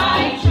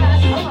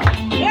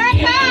 Here it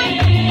comes.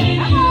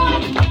 Come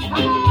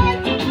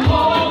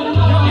on.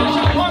 Y'all get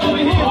your part over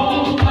here.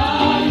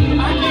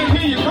 I can't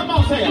hear you. Come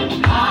on, say it.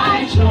 I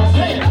trust.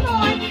 Say it.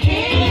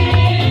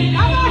 I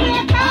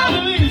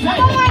believe. Say it. You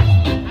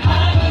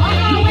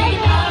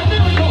are the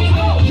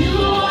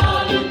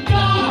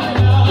God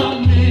of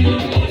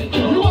miracles. You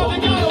are the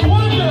God of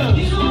wonders.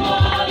 You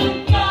are the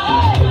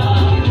God of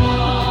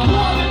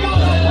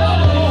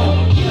powerful.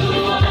 You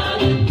are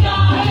the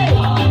God of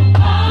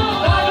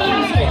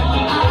power. Say it. I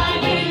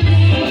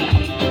believe.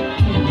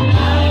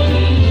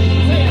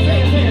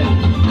 Say it.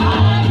 I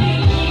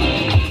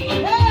believe.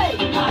 Hey,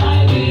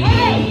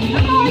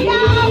 come on,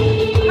 y'all.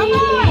 Come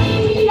on.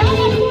 Y'all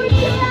got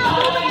 42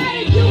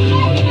 out. You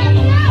making us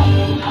know.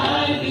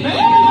 Man,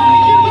 everybody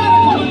get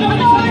radical with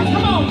dirty things.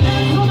 Come on.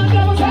 Dance on the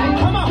devil's head.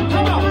 Come on.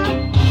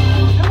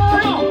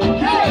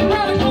 Hey,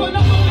 radical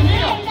enough over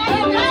here.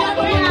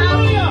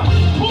 Hallelujah.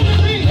 Pull the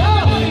beat.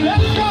 Everybody,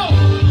 let's go.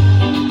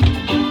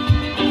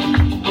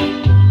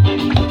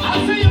 I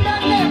see you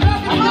back there.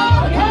 Back in the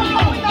yard. Come on.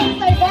 We're going to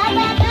say bye.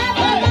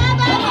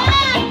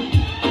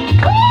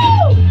 Woo!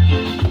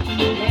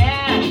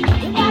 Yeah.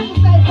 We got to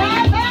say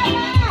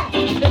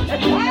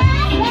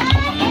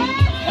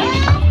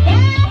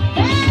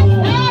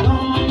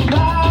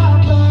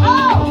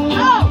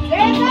Oh,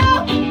 there you go.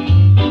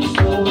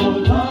 So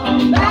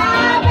long.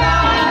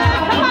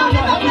 Bye. Come on,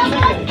 lift up your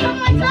voice. Come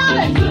on, tell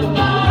it.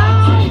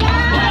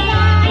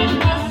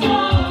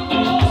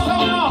 So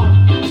long.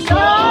 So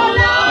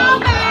long,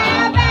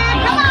 baby.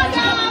 Come on,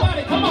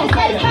 y'all. Come on,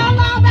 say so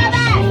long,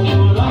 baby.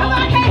 Come on, I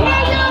can't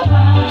hear you.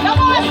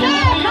 Come on, say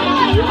it. Come on,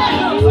 you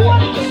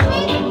want to keep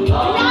me?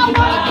 Y'all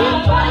want to keep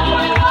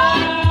 2021? Oh,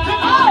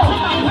 come on,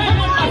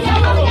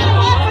 y'all only got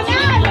half an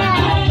hour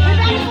now. We're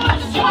ready for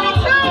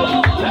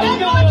 22. We're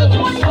going to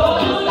 22.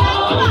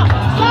 Come on,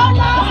 so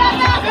long,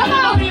 baby. Come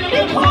on,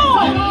 keep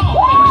going.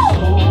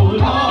 Woo!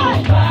 Come on.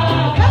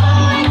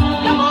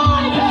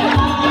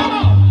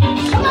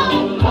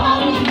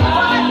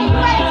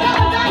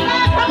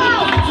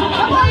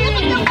 Come on, you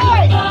can do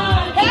it.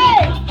 Hey!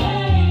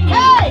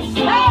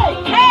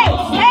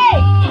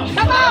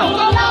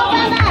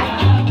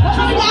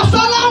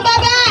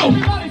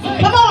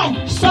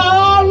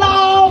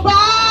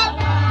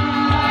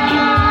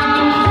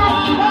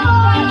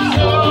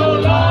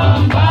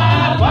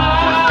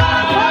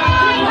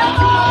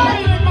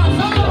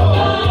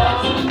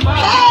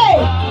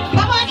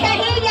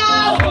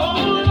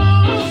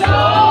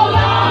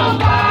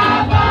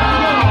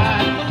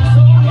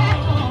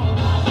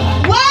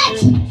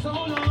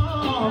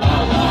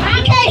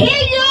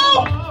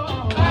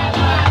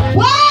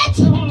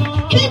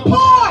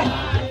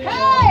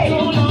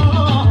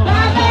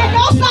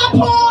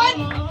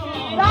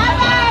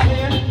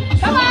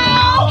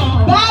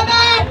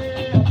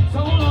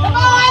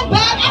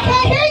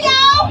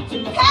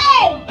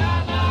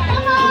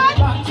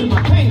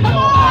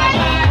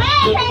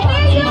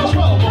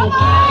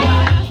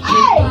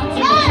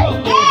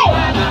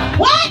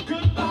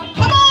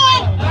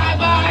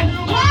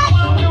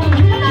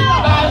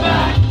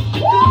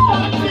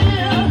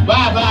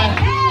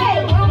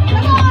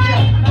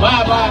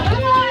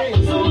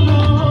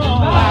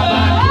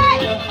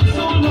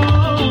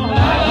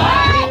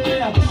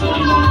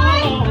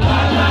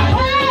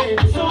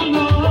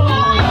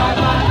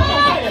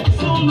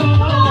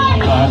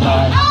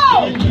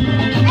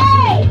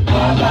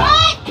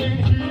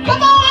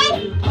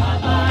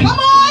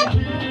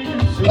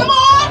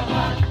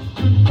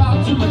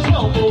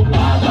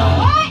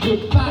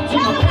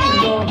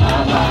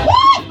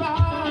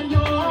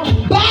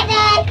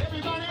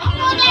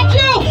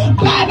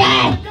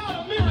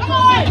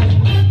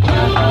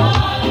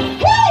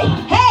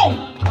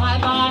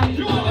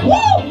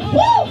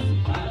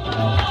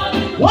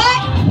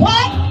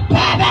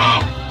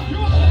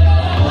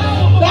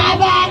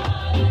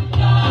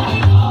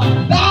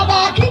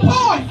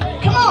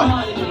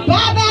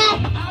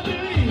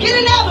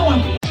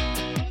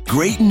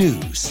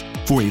 news.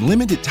 For a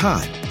limited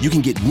time, you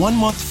can get 1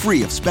 month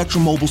free of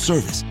Spectrum Mobile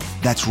service.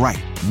 That's right,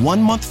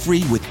 1 month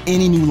free with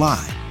any new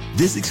line.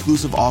 This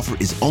exclusive offer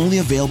is only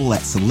available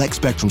at select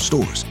Spectrum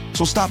stores,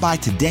 so stop by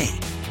today.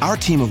 Our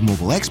team of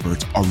mobile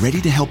experts are ready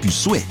to help you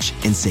switch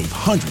and save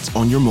hundreds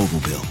on your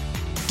mobile bill.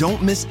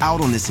 Don't miss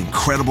out on this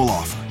incredible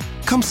offer.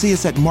 Come see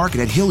us at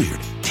Market at Hilliard,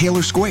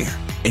 Taylor Square,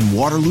 and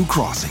Waterloo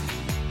Crossing.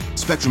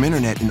 Spectrum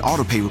Internet and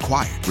autopay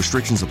required.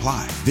 Restrictions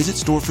apply. Visit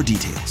store for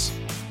details.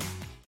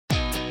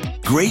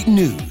 Great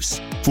news!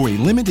 For a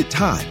limited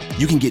time,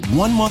 you can get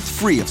 1 month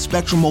free of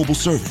Spectrum Mobile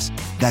service.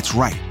 That's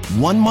right,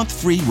 1 month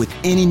free with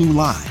any new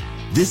line.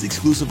 This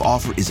exclusive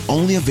offer is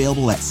only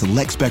available at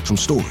select Spectrum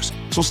stores,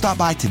 so stop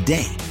by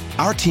today.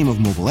 Our team of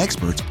mobile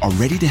experts are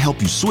ready to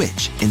help you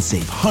switch and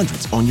save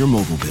hundreds on your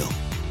mobile bill.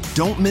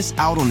 Don't miss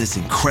out on this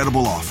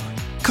incredible offer.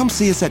 Come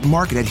see us at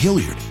Market at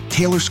Hilliard,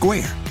 Taylor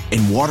Square,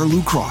 and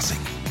Waterloo Crossing.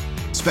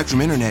 Spectrum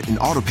Internet and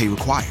autopay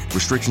required.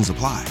 Restrictions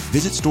apply.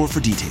 Visit store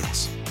for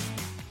details.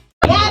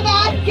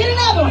 Bye-bye. Get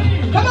another one.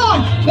 Come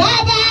on.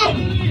 Bye-bye.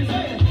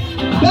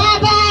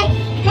 Bye-bye.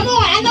 Come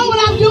on. I know what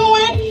I'm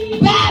doing.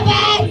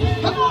 Bye-bye.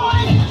 Come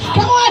on.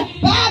 Come on.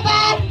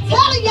 Bye-bye.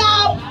 Telling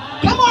y'all.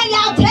 Come on,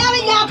 y'all.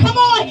 Telling y'all. Come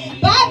on.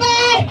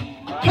 Bye-bye.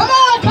 Come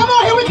on. Come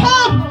on. Here we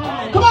come.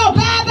 Come on.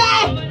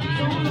 Bye-bye.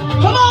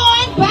 Come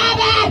on.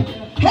 Bye-bye.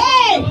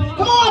 Hey.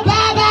 Come on.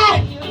 Bye-bye.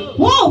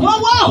 Whoa, whoa,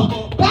 whoa.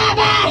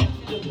 Bye-bye.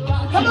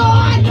 Come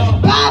on.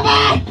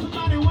 Bye-bye.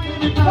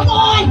 Come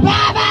on.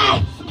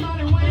 Bye-bye.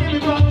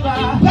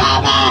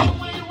 Bye-bye.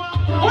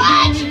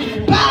 What?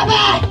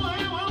 Bye-bye.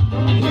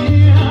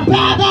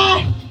 Bye-bye. Bye-bye.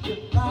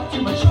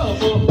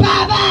 Bye-bye.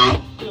 Bye-bye.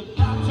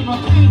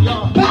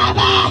 Bye-bye.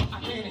 Bye-bye.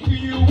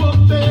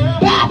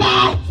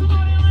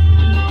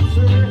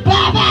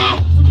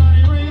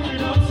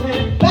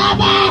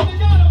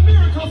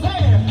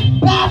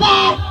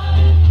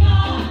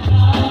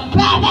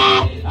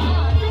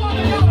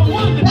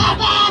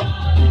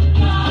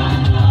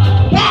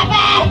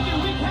 Bye-bye.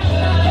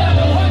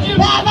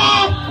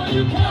 Bye-bye.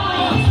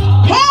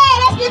 Hey,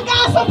 let's give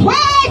God some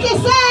praise and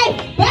say,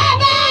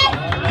 bye-bye.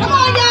 Come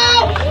on,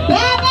 y'all.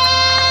 Bye-bye.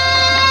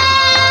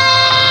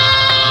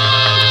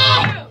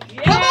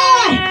 Come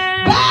on.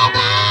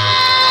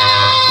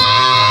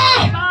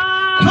 Bye-bye.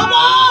 Come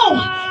on.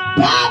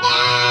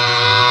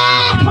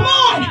 Bye-bye. Come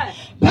on.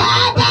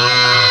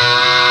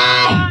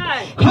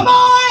 Bye-bye. Come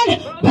on.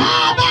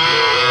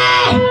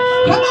 Bye-bye.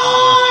 Come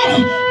on.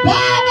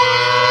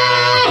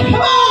 Bye-bye.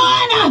 Come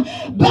on.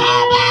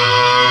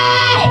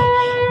 Bye-bye.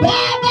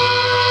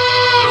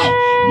 Bye-bye.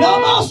 No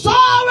more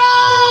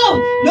sorrow.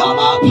 No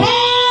more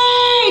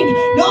pain.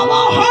 No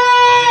more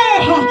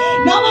hurt.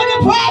 No more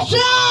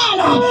depression.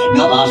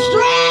 No more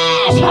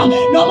stress.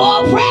 No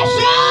more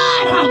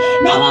oppression.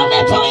 No more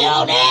mental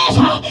illness.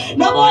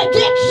 No more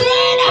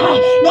addiction.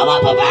 No more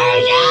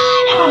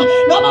perversion.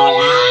 No more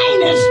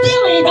lying and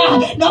stealing.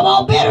 No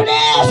more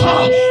bitterness.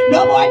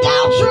 No more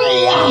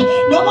adultery.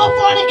 No more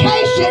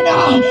fornication.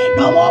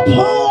 No more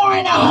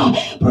porn.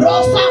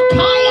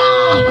 Brosakaya.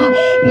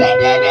 Blah,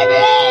 blah, blah,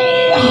 blah.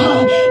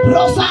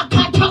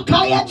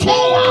 Brosakatakaya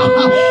tea.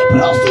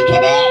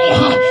 Brosikebe.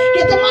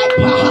 Get the mic.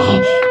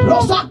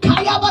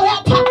 Brosakaya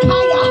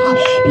baratakaya.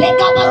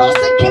 Bleka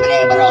barosikebe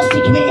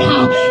barosikebe.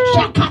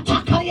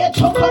 Shakatakaya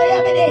chokolaya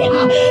bene.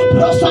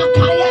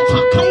 Brosakaya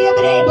takaya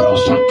bene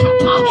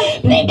broshakata.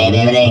 Ble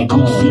bebe ble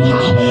kusika.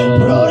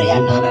 Broria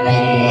nanare.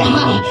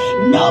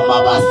 No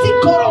more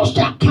basikoro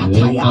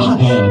shakataya.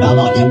 No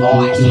more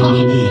divorce.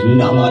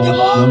 No more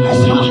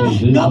divorce.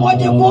 No more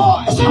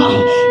divorce.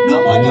 No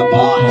more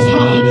divorce.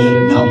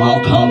 No more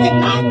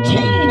COVID-19.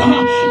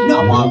 No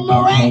more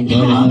Miranda.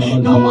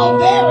 No more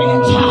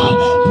variants.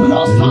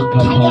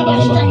 Brosakaya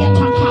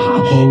bashayataka.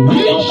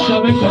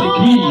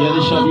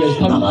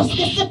 No more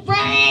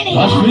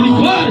schizophrenia.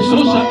 So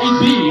shall it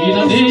be in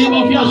the name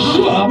of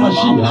Yeshua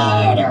HaMashiach.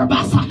 Murder,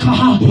 basaka.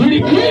 We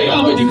decree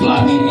and we declare.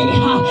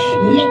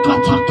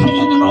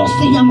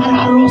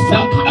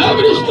 Now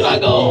every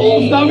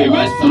struggle that we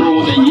went through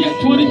the year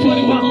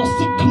 2021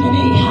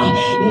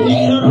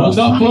 will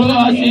not follow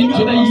us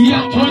into the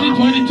year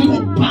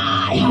 2022.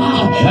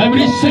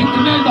 Every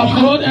sickness that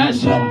followed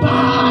us,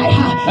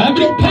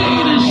 every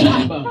pain and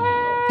shame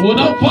will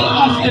not follow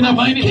us in the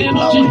mighty name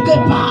of Jesus.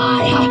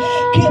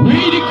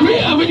 We decree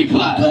and we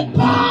declare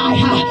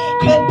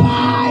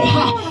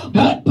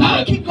that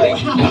every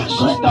curse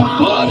that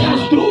followed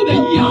us through the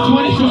year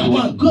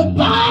 2021,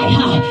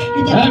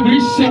 every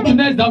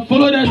sickness that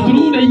followed us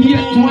through the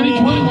year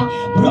 2021,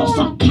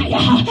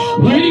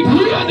 we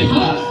decree and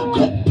declare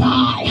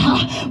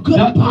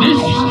that this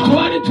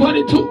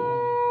 2022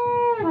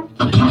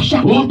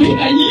 will be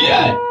a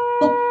year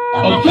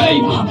of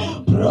favor.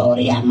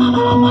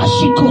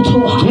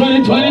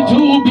 2022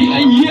 will be a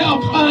year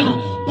of honor.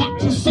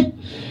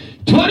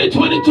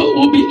 2022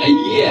 will be a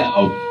year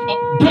of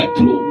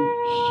breakthroughs.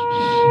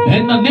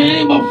 In the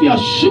name of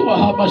Yeshua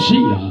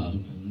HaMashiach,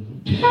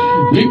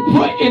 we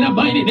pray in the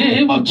mighty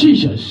name of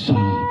Jesus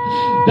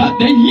that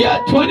the year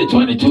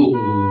 2022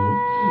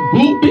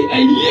 will be a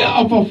year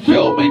of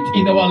fulfillment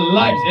in our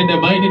lives in the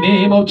mighty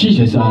name of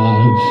Jesus.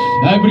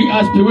 Every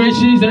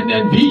aspirations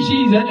and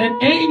visions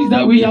and aims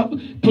that we have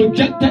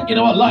projected in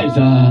our lives,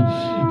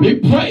 we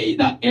pray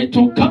that it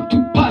will come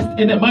to pass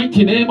in the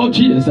mighty name of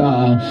Jesus.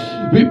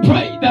 We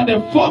pray that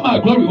the former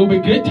glory will be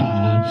greater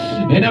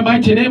in the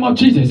mighty name of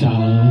Jesus.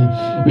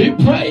 We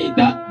pray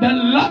that the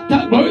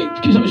latter glory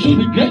should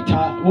be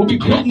greater, will be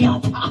greater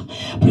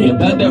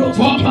than the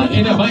former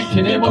in the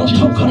mighty name of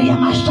Jesus.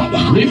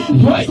 We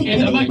pray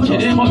in the mighty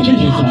name of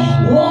Jesus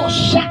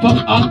for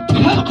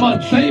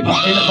uncommon favor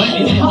in the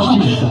mighty name of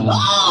Jesus.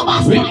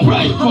 We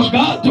pray for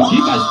God to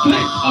give us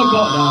strength, oh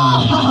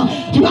God,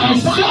 to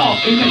excel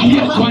in the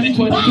year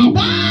 2022.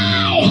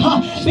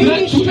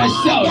 Strength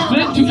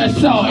to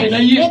excel in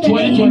the year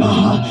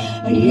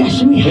 2022.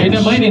 In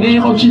the mighty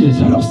name of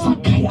Jesus.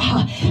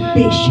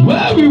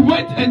 Where we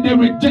went and they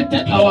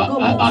rejected our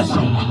us,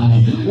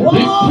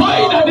 we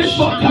pray that this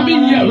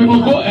coming year we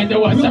will go and they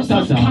will accept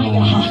us.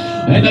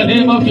 In the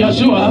name of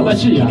Yeshua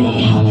HaMashiach.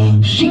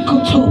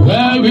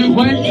 Where we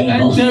went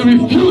and they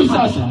refused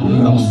us,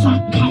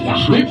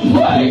 we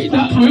pray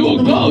that we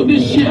will go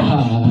this year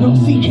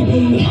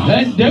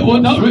and they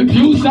will not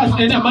refuse us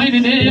in the mighty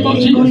name of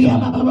Jesus.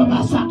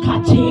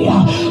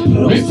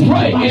 We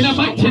pray in the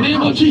mighty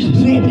name of Jesus.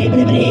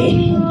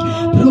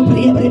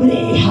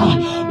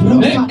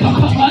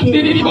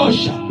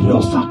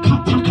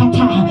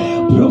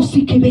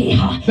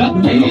 That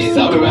things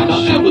that we were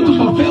not able to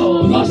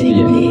fulfill last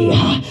year,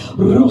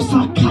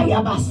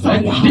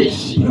 and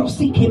this year,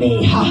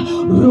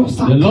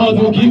 the Lord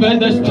will give us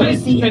the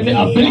strength and the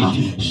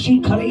ability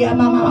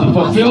to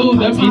fulfill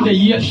them in the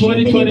year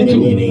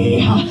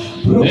 2022.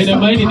 In the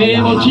mighty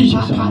name of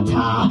Jesus.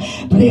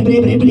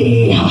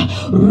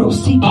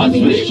 As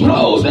we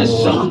blow the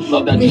sound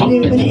of the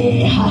trumpet,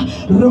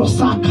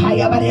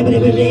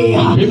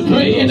 we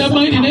pray in the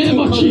mighty name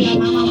of Jesus.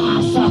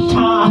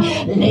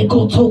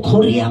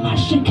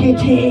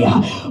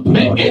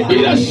 May it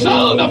be the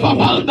sound of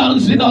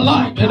abundance in our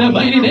life in the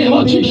mighty name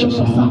of Jesus.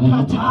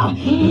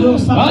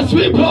 As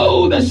we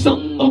blow the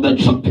sound of the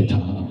trumpet,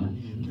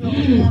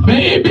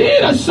 may it be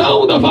the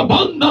sound of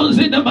abundance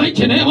in the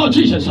mighty name of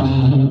Jesus.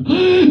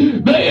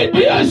 May it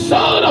be a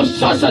sound of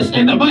success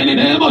in the mighty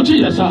name of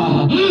Jesus.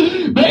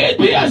 May it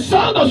be a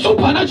sound of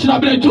supernatural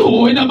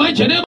breakthrough in the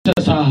mighty name of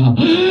Jesus.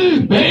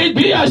 May it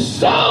be a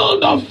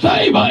sound of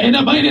favor in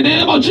the mighty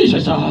name of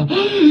Jesus.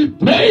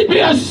 May it be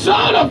a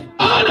sound of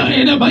honor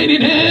in the mighty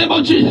name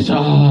of Jesus.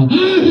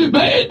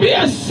 May it be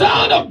a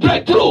sound of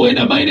breakthrough in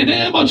the mighty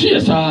name of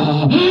Jesus.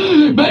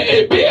 May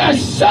it be a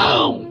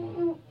sound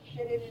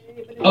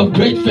of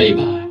great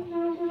favor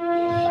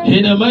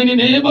in the mighty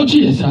name of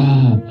Jesus.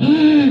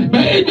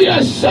 May it be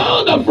a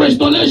sound of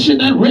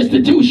restoration and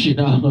restitution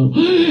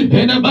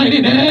in the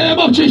mighty name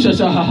of Jesus.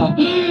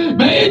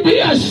 May it be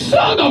a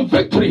sound of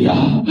victory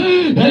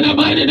in the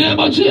mighty name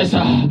of Jesus.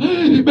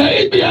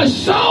 May it be a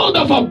sound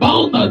of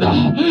abundance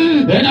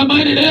in the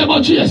mighty name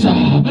of Jesus.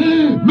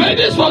 May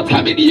this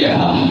forthcoming year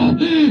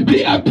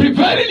be a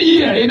prevailing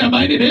year in the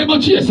mighty name of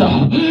Jesus.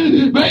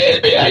 May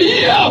it be a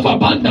year of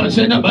abundance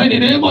in the mighty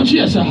name of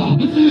Jesus.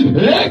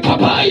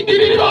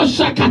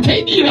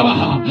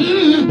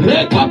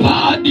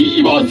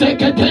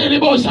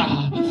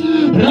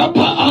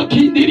 Rapa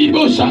akindiri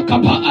bosa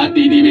kapa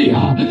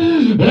andiribiha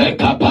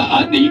rekapa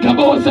andika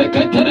bosa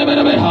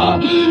keterebeha.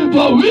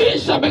 For we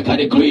shall make a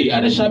decree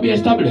and it shall be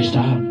established.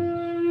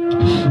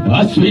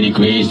 As we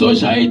decree, so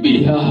shall it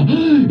be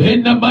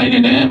in the mighty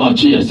name of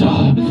Jesus.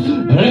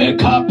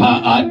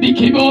 Rekapa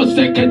andiki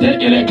bosa kete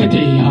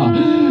elekete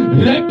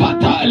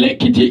repata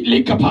lekiti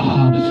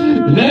likapa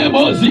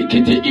lemo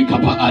zikiti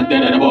ikapa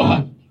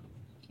andereboha.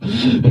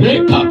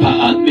 Rekapa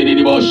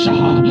andiribosa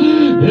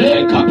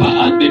rekapa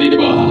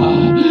andiriboha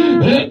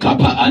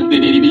rekapa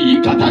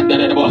andiribi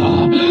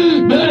katandereboha.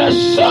 May the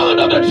sound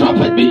of the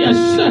trumpet be a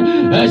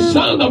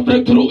sound of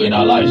breakthrough in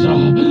our lives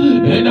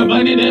in the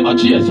mighty name of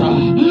Jesus.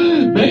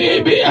 May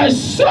it be a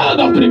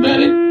sound of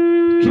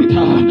prevailing truth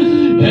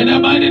in the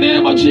mighty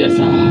name of Jesus.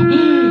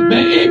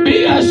 May it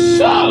be a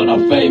sound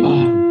of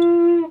favor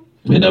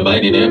in the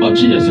mighty name of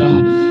Jesus.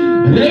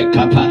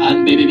 Rekapa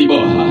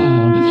andiriboha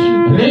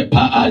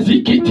repa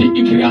azikete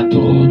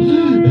ikriato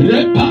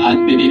repa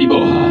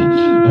andiriboha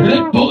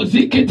repo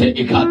zikete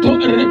ikato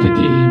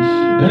repeti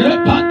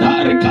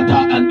repata rekata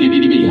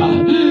andiribiha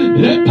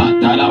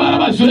repata la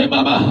barabazure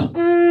mama.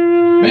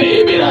 May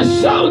it be the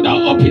sound that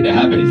open the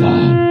heavens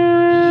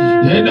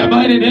in the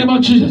mighty name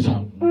of Jesus.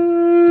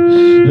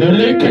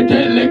 Lekete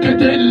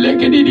lekete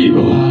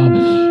lekedidiboha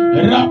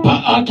rapa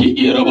aki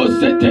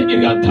irobosete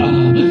irganta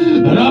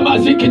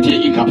ramazikete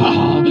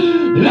ikapaha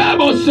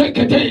labo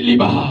sekete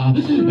libaha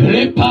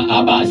lepa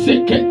aba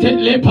sekete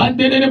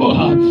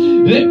lepandereboha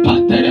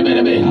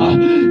lepanderebeha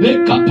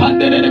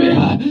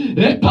lekapanderebeha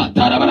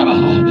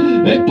lepatarabaha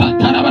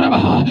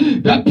lepatarabaha.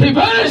 The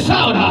prevailing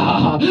sound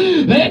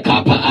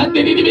lekapa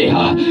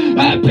anderibeha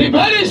the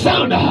prevailing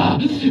sound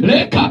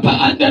lekapa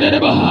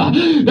anderebeha.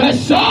 The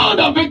sound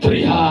of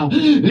victory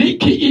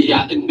liki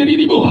iya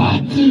ndiribuha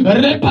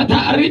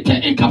repata rite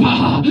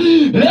ikapa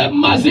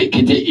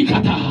remazikiti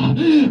ikata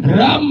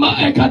rama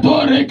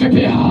ekatore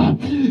kepeha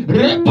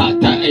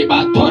repata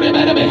ibatore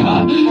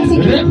berebeha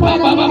repa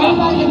baba.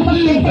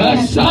 A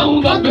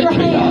sound of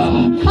victory,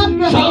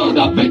 sound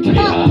of victory,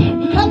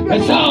 a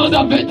sound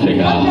of victory,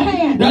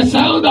 the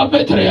sound of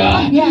victory,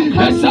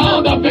 the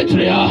sound of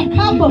victory,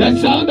 the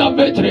sound of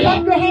victory.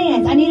 Clap your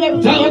hands. I need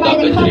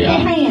everybody to clap your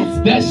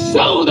hands. The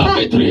sound of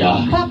victory.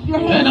 Clap your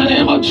hands. In the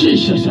name of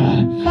Jesus.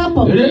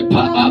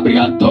 Repa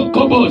abriato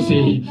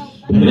kobosi.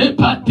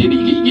 Repa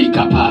tirigi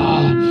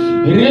kapa.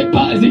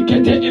 Repa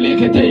zikete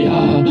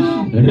eleketeya.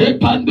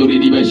 Repa nduri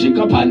dibeshi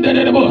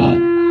kapandere reboha.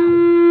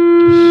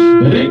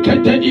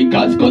 Rekete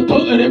ikaskoto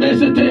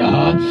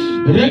rebeseteya.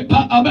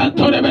 Repa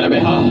abantore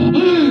berebeha.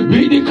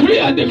 We decree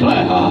and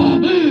declare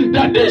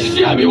that this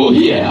year we will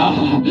hear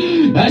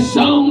a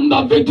sound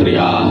of victory.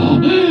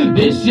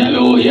 This year we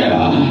will hear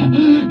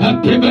a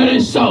prevailing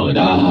sound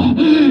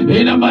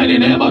in the mighty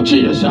name of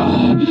Jesus.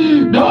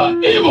 No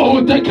evil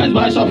will take us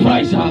by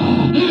surprise.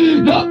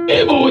 No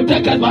evil will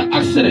take us by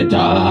accident.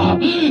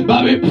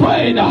 But we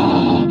pray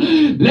now.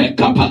 Let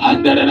Kappa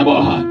under the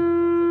boha.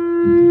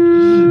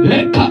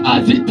 Leka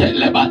azite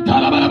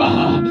lebatala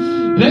barabaha.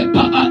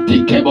 Lepa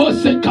atikebo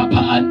se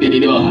kapa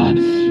andiriboha.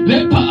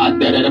 Lepa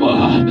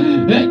andereboha.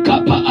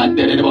 Lekapa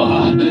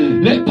andereboha.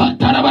 Lepa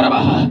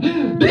tarabarabaha.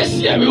 This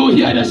year we will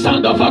hear the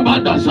sound of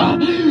abundance.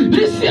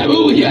 This year we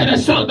will hear the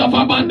sound of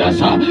abundance.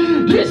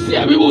 This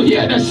year we will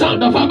hear the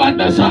sound of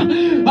abundance.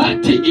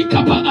 Anti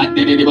ikapa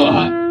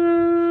andiriboha.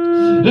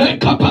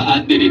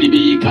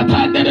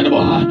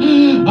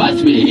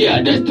 As we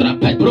hear this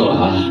trumpet blow,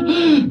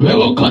 we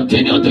will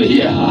continue to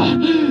hear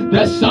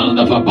the sound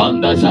of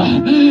abundance.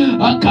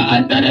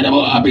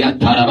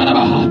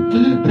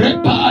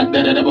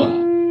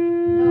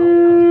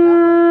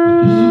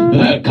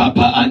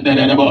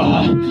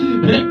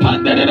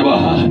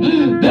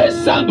 The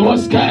sound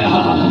was scare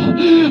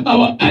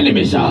our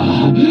enemies.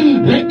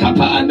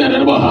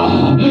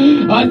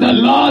 As the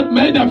Lord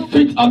made the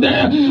feet of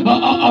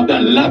the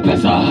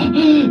lepers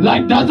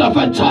like that of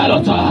a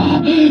child,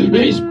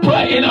 we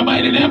pray in the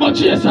mighty name of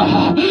Jesus.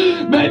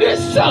 May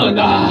this sound,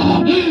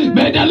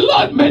 may the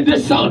Lord make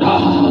this sound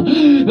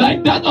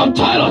like that of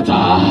child,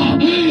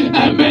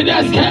 and may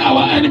they scare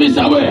our enemies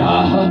away.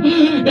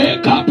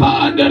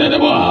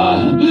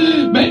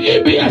 May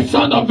it be a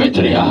sound of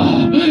victory.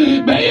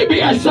 May it be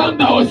a sound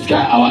that will scare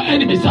our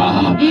enemies.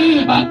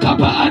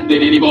 Akapa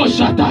andiribo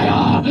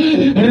shataya.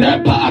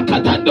 Repa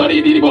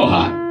akatandori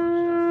diriboha.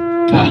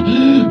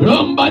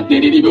 Romba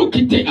diribu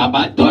kite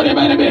abatore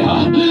berebeha.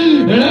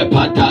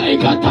 Repata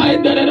ikata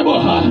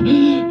endereboha.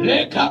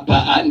 Rekapa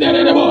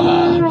andereboha.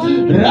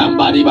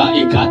 Ramba diba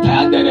ikata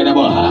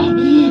andereboha.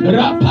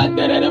 Rapa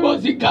anderebo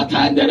zikata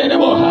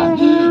andereboha.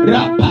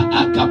 Rapa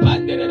akapa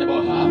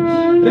andereboha.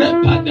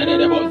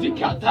 Repanderebo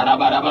zikata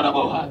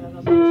barabaraboha.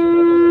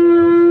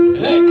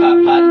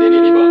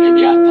 Rekapandiribo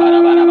ibiatara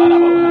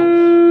barabaraboha.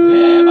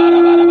 Le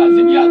barabaraba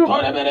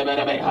zibiatore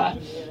bereberebeha.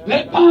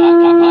 Lepa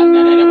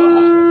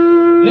akapandereboha.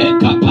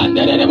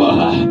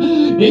 Lekapandereboha.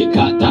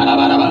 Ikatara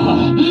barabaha.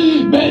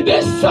 May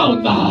this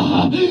sound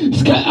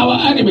scare our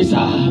enemies.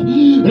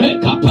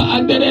 Rekapa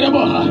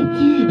andereboha.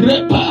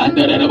 Repa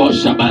anderebo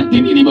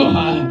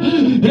shabandiriboha.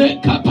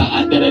 Rekapa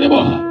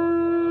andereboha.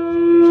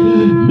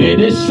 May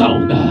this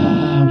sound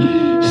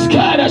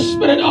scare the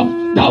spirit of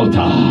doubt.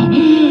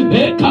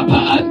 Ekapa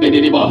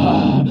andiriboha.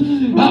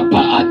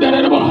 Apa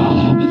andereboha.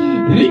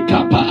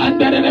 Rikapa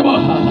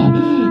andereboha.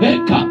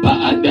 Ekapa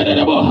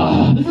andereboha.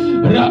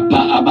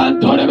 Rapa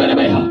abantore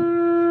berebeha.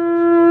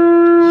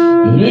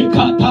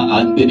 Rekata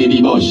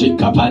andiribo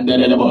shikapa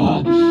andereboha.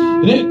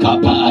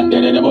 Rekapa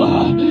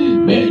andereboha.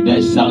 May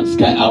this sound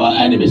scare our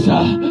enemies.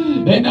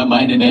 In the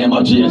mighty name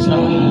of Jesus.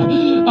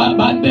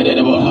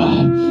 Abandereboha.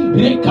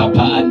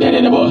 Rekapa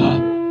andereboha.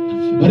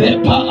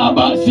 Repa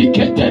abasi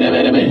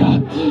ketereberebeha.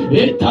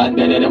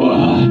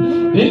 Etandereboha.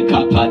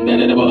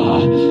 Ekapandereboha.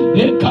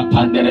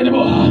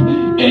 Ekapandereboha.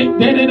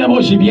 Ederebo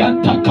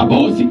shibianta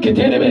kabosi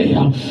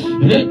keterebeha.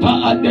 Repa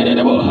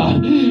andereboha.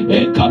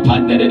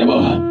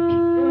 Ekapandereboha.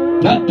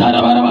 As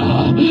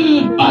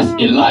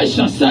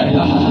Elisha said,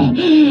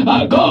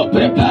 go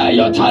prepare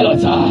your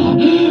talents,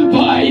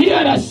 for I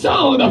hear the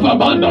sound of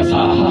abundance.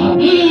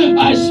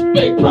 I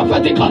speak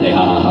prophetically.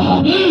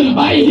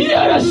 I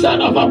hear the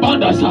sound of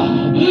abundance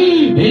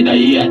in the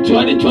year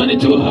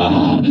 2022.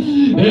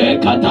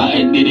 Rekata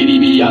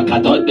endiribiya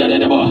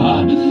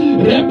katondereboha.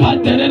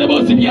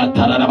 Repanderebo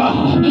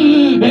zibiatarabaha.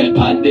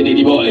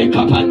 Epandiribo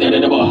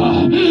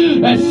ekapandereboha.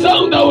 A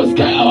sound that will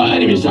scare our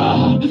enemies.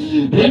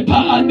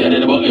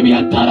 Repanderebo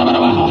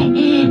ibiatarabaha.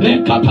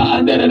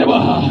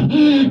 Ekapandereboha.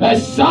 A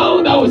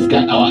sound that will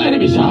scare our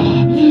enemies.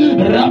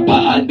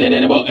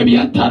 Rapanderebo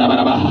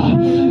ibiatarabaha.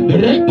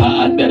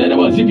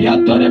 Repanderebo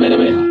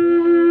zibiatoreberebeha.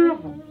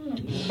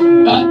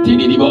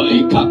 Atinibo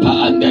ikapa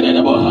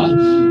andereboha.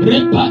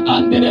 Repa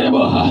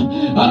andereboha.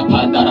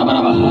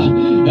 Apandarabaha.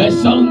 A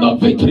sound of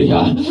victory.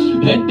 And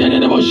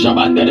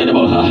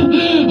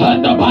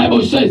the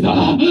Bible says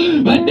that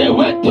when they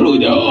went through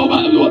the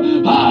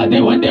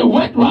when they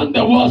went round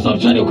the walls of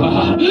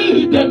Jericho,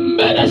 they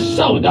made a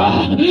sound,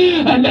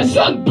 and the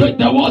sound broke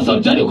the walls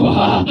of Jericho.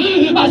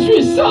 As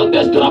we sound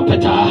this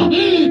trumpet,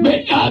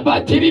 may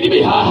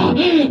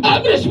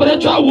every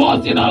spiritual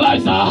walls in our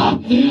lives,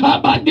 may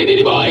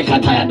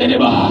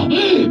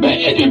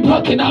it be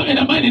broken out in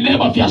the mighty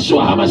name of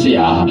Yeshua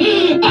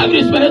HaMashiach.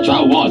 Every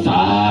spiritual walls,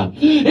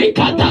 may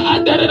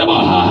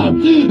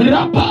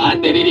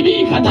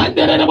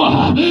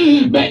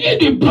it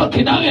be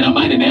broken out in the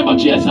mighty name of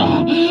Jesus.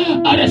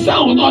 At the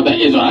sound of the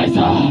Israelites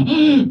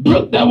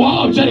broke the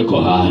wall of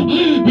Jericho.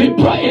 We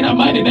pray in the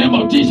mighty name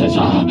of Jesus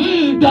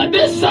that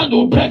this sound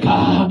will break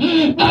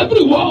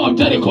every wall of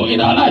Jericho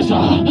in our lives,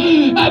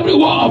 every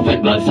wall of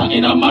hindrance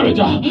in our marriage,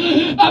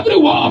 every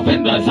wall of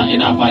hindrance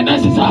in our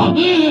finances,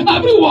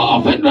 every wall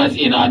of hindrance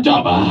in our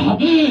job,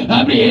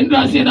 every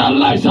hindrance in our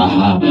lives.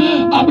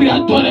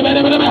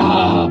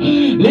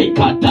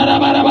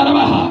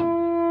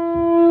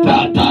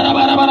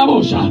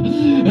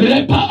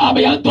 Repa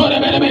abiantore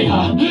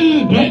berebeha,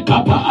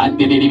 rekapa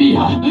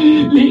andinibiha,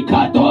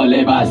 likatole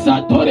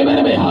basatore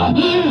berebeha.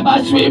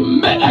 As we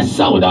make a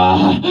sound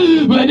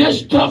with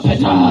this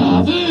trumpet,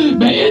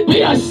 may it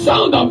be a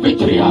sound of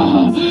victory.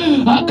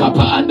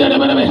 Akapa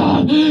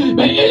andinibiha,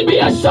 may it be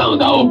a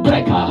sound of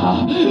breaker.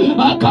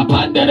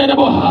 Akapa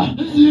andinibiha,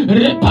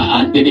 repa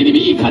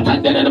andinibiha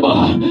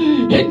katandinibiha.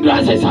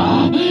 Hindrances,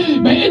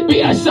 may it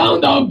be a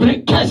sound of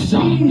breakers.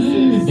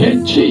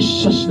 In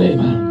Jesus' name.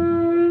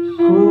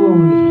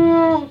 Glory.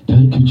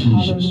 Thank you,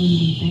 Jesus.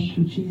 Hallelujah. Thank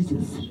you,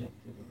 Jesus.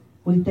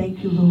 We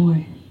thank you,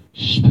 Lord.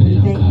 Spirit We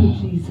of thank you,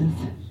 God. Jesus.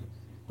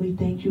 We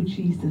thank you,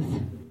 Jesus.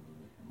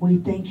 We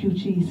thank you,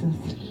 Jesus.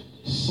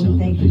 We Sound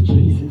thank of you,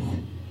 victory. Jesus.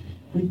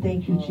 We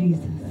thank you,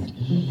 Jesus.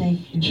 We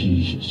thank you.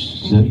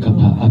 Jesus. Thank you,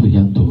 Zakapa Lord.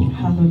 abrianto.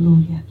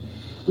 Hallelujah.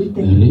 We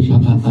thank you,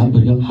 Repapa Jesus.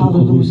 abrianto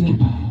Hallelujah.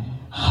 koruskipa.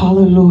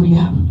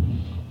 Hallelujah.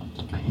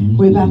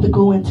 We're about to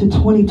go into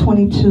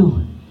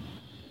 2022.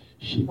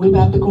 We're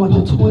about to go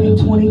into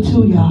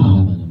 2022,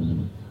 y'all.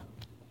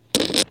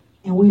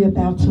 And we're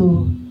about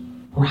to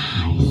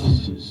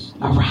rise.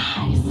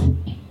 Arise.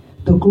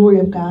 The glory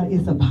of God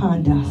is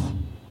upon us.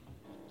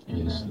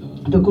 Yes,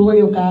 Lord. The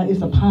glory of God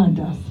is upon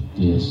us.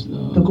 Yes,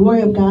 Lord. The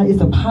glory of God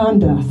is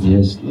upon us.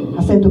 Yes, Lord.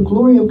 I said the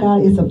glory of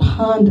God is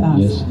upon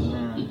us. Yes, Lord.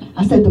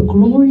 I said the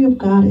glory of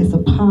God is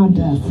upon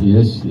us.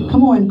 Yes, Lord.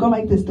 Come on, go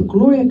like this. The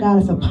glory of God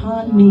is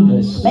upon me.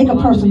 Yes. Make a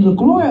person. The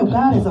glory of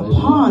God is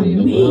upon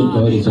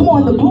me. Come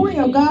on, the glory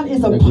of God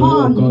is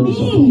upon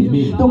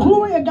me. The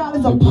glory of God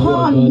is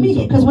upon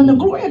me. Because when the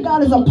glory of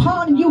God is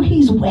upon you,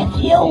 He's with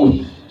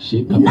you.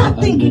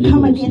 Nothing can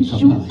come against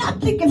you.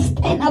 Nothing can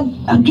stand up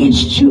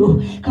against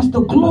you. Because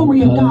the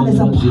glory of God is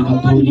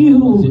upon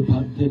you. The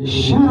glory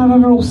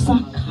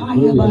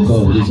of God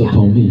is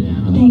upon me.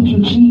 Thank you,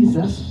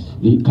 Jesus.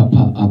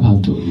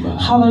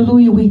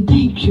 Hallelujah, we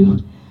thank you.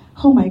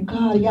 Oh my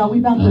God, y'all, we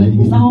about to,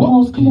 it's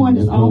almost, come on,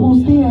 it's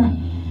almost there.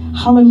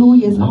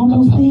 Hallelujah, it's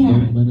almost there.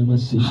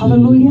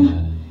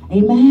 Hallelujah,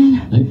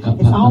 amen.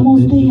 It's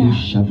almost there.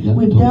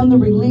 We've done the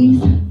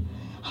release.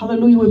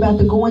 Hallelujah, we're about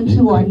to go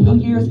into our New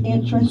Year's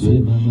entrance.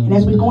 And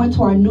as we go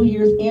into our New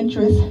Year's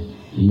entrance,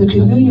 the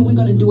communion, we're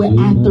going to do it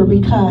after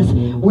because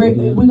we're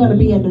going to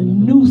be in the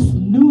new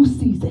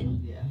season.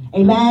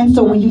 Amen.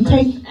 So when you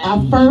take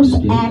our first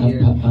act,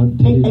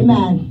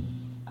 amen.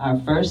 Our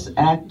first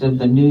act of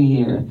the new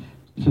year,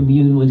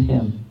 commune with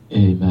Him.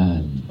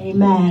 Amen.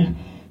 Amen.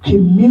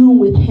 Commune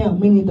with Him,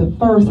 meaning the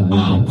first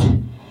act.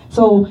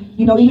 So,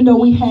 you know, even though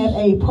we have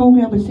a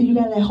program, but see, you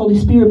got to let Holy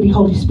Spirit be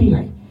Holy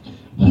Spirit.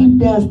 He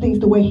does things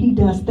the way He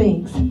does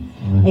things.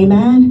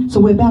 Amen.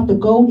 So we're about to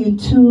go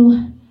into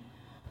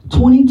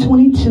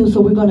 2022.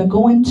 So we're going to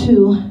go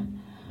into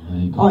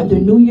the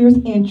New Year's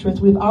entrance.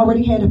 We've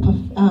already had a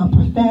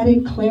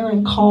prophetic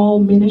clarion call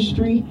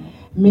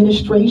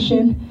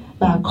ministration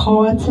by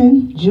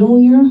Carlton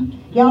Jr.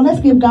 Y'all,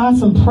 let's give God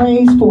some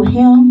praise for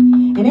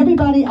him. And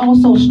everybody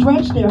also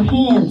stretch their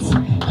hands.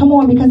 Come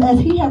on, because as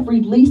he have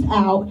released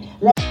out.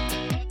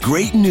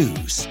 Great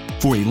news.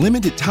 For a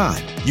limited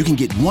time, you can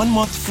get 1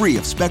 month free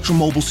of Spectrum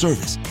Mobile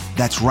service.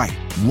 That's right,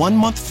 1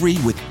 month free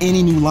with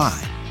any new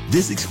line.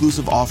 This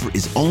exclusive offer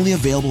is only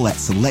available at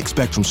select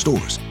Spectrum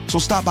stores. So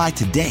stop by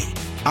today.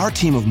 Our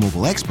team of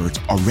mobile experts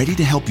are ready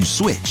to help you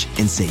switch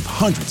and save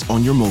hundreds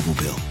on your mobile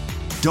bill.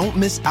 Don't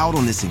miss out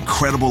on this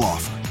incredible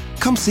offer.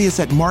 Come see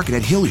us at Market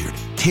at Hilliard,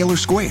 Taylor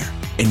Square,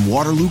 and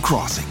Waterloo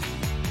Crossing.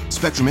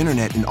 Spectrum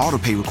Internet and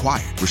autopay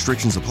required.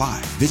 Restrictions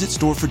apply. Visit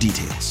store for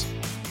details.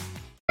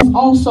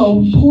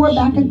 Also pour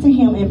back into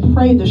him and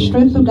pray the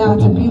strength of God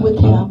to be with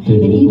him,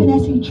 and even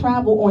as he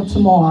travel on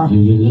tomorrow,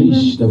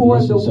 even for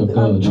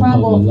the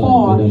travel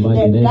afar,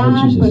 that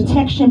God's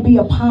protection be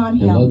upon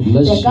him,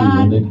 that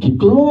God's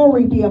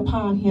glory be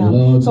upon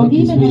him. So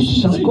even as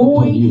he's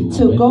going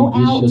to go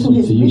out to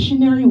his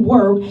missionary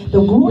work,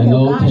 the glory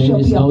of God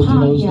shall be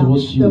upon him,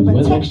 the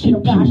protection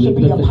of God shall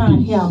be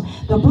upon him,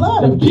 the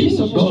blood of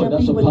Jesus shall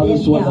be within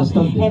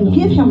him, and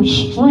give him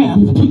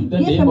strength,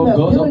 give him the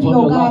ability,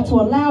 oh God, to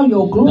allow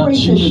your glory glory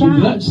that to you will be shine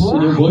blessed in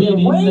your bright going and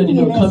in and in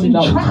your radiant as you coming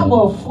out.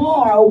 travel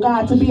far, oh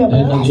God, to be a In the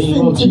name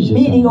blessing of to Jesus,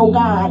 many, oh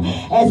God,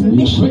 as we pray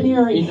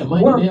missionary in the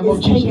mighty work name of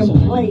is taking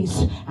Jesus,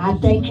 place. I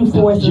thank you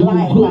for his you will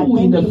life. grow I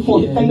in thank the you for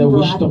fear and the favor. I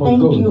wisdom of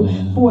thank God.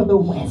 you for the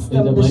In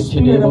wisdom, the the mighty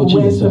spirit name of of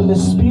Jesus, wisdom, the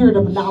spirit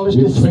of knowledge,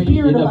 we the pray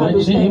spirit in of the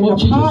mighty name understanding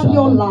of upon Jesus,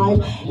 your life.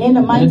 In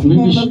the mighty and we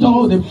name of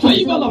restore the Jesus.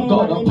 favor of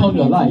God upon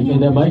your life in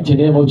the mighty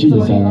name of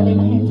Jesus.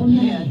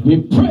 We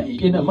pray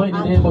in the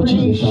mighty name of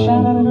Jesus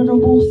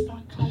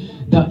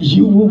that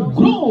you will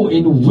grow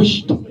in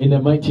wisdom in the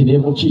mighty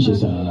name of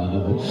Jesus.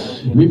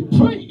 We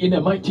pray in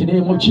the mighty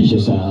name of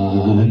Jesus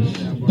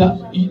that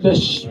the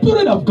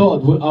Spirit of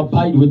God will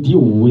abide with you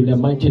in the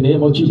mighty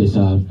name of Jesus.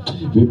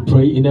 We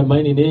pray in the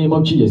mighty name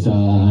of Jesus.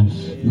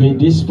 May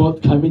this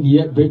forthcoming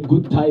year bring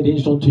good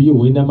tidings unto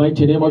you in the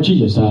mighty name of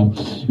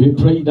Jesus. We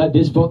pray that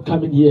this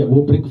forthcoming year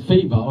will bring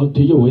favor unto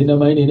you in the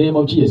mighty name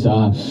of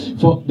Jesus.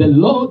 For the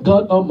Lord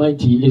God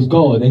Almighty is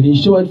God, and He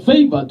showeth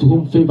favor to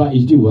whom favor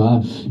is due.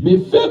 May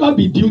favor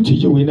be due to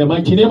you in the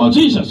mighty name of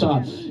Jesus.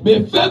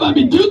 May favor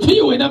be due to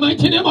you in the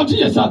mighty name of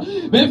Jesus.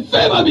 May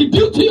favor be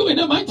due to you in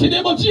the mighty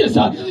name of Jesus.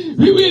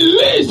 We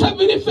release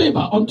heavenly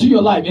favor unto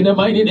your life in the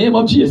mighty name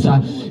of Jesus.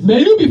 May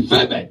you be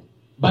favored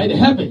by the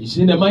heavens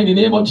in the mighty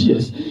name of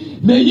Jesus.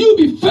 May you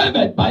be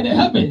favored by the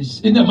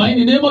heavens in the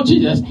mighty name of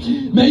Jesus.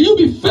 May you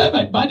be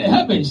favored by the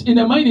heavens in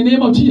the mighty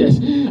name of Jesus.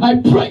 I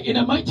pray in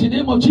the mighty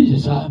name of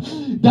Jesus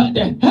that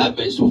the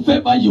heavens will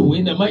favor you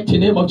in the mighty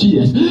name of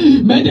Jesus.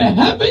 May the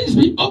heavens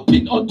be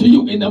open unto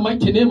you in the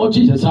mighty name of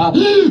Jesus.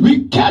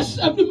 We curse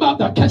every mouth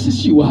that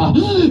curses you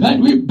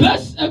and we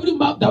bless every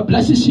mouth that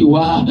blesses you.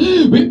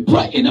 We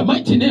pray in the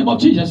mighty name of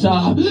Jesus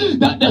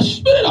that the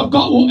Spirit of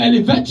God will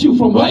elevate you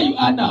from where you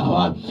are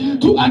now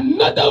to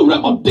another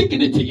realm of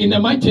dignity in the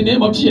mighty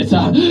name of Jesus.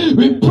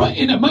 We pray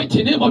in the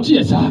mighty name of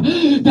Jesus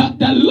that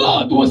the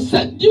Lord will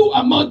send you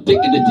among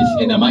dignities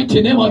in the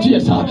mighty name of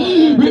Jesus.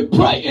 We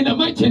pray in the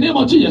mighty name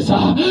of Jesus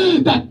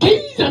that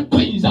kings and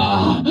queens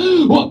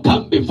will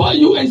come before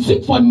you and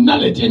seek for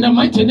knowledge in the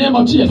mighty name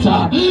of Jesus.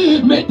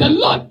 May the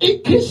Lord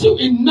increase you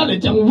in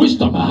knowledge and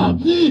wisdom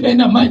in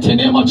the mighty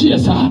name of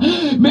Jesus.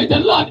 May the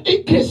Lord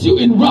increase you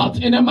in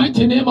wealth in the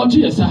mighty name of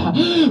Jesus.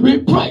 We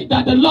pray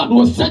that the Lord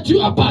will set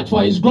you apart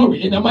for His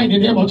glory in the mighty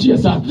name of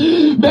Jesus.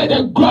 May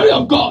the glory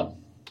of God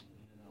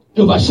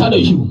overshadow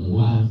you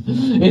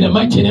in the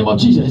mighty name of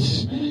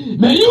Jesus.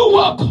 May you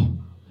walk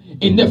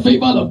in the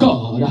favor of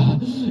God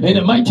in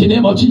the mighty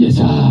name of Jesus.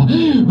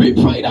 We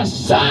pray that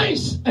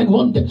signs and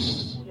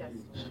wonders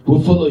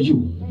will follow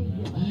you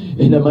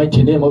in the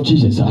mighty name of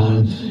Jesus.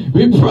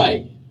 We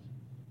pray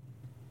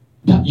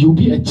that you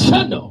be a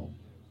channel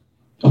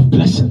of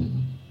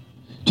blessing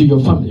to your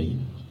family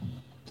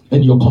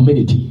and your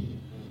community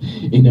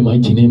in the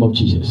mighty name of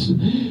Jesus.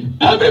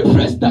 Every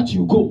place that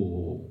you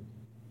go,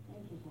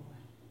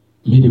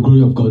 may the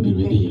glory of God be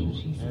revealed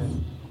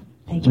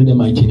in the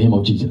mighty name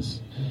of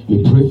Jesus.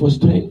 We pray for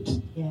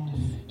strength,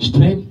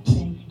 strength,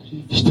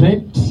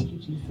 strength,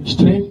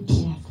 strength,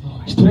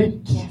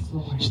 strength,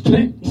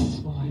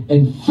 strength,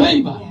 and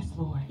favor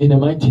in the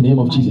mighty name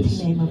of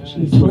Jesus.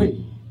 Pray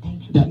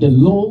that the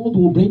Lord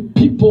will bring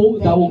people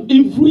that will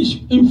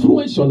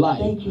influence your life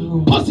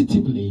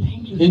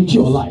positively into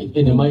your life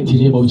in the mighty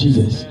name of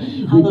Jesus.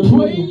 We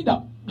pray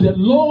that the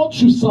Lord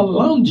should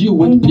surround you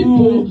with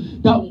people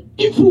that will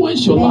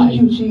influence your life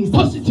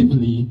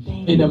positively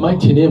in the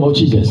mighty name of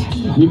Jesus.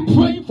 We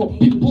pray for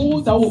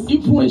people that will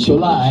influence your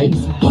life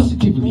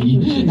positively,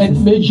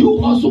 and may you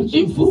also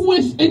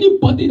influence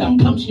anybody that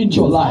comes into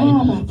your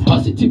life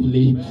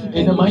positively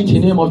in the mighty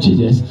name of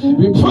Jesus.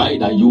 We pray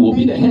that you will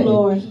be the head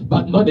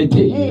but not the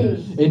tail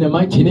in the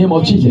mighty name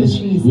of Jesus.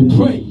 We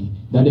pray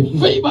that the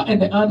favor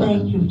and the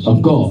honor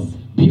of God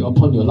be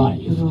upon your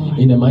life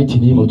in the mighty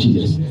name of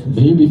Jesus.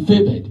 May you be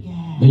favored.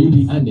 May you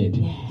be honored.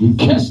 We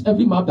curse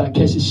every mouth that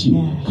curses you,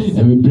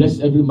 and we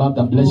bless every mouth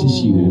that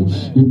blesses you.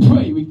 We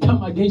pray, we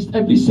come against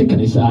every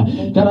sickness that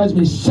has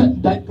been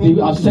set, that they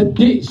have set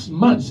days,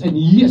 months, and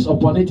years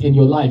upon it in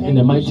your life in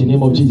the mighty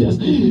name of Jesus.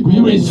 We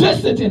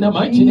resist it in the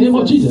mighty name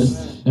of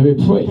Jesus. And we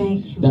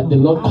pray that the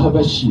Lord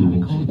covers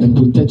you and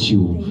protects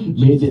you.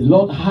 May the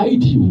Lord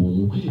hide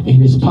you in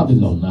His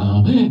pavilion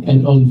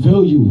and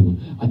unveil you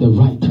at the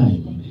right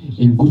time,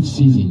 in good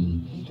season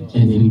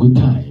and in good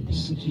times.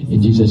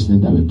 In Jesus'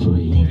 name that we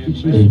pray. Thank you,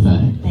 Jesus.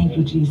 Amen. Thank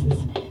you, Jesus.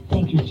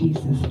 Thank you,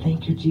 Jesus.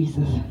 Thank you,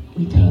 Jesus.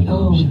 We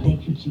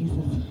thank you,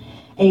 Jesus.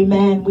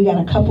 Amen. We got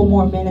a couple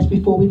more minutes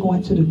before we go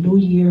into the new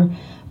year,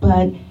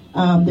 but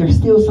there's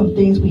still some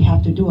things we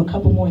have to do, a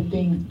couple more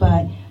things,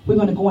 but we're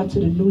going to go into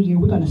the new year.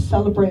 We're going to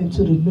celebrate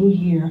into the new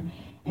year.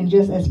 And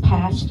just as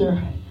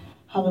Pastor,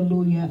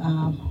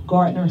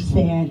 Gardner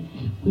said,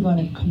 we're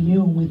going to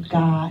commune with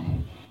God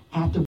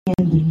after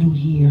in the new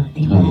year.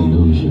 Amen.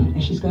 Hallelujah.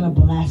 And she's going to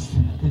bless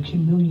the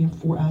communion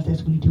for us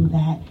as we do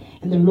that.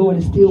 And the Lord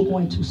is still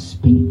going to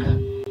speak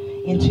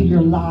into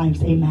your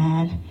lives.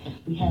 Amen.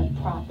 We have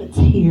prophets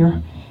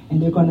here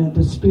And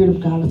the Spirit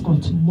of God is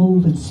going to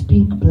move and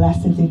speak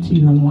blessings into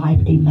your life.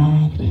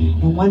 Amen.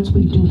 And once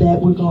we do that,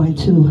 we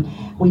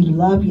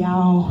love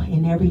y'all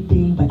and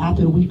everything. But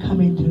after we come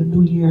into the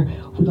new year,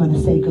 we're going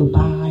to say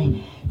goodbye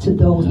to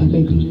those that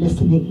may be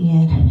listening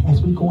in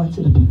as we go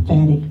into the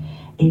prophetic.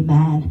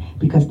 Amen.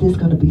 Because this is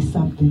going to be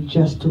something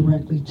just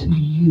directly to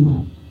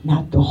you,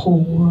 not the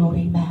whole world.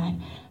 Amen.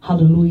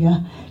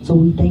 Hallelujah. So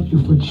we thank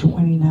you for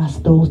joining us,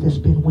 those that's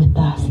been with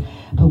us.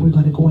 But we're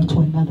going to go into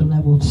another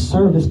level of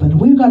service. But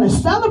we're going to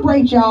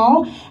celebrate,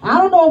 y'all.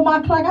 I don't know if my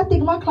clock, I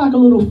think my clock a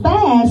little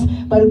fast.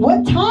 But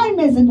what time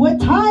is it? What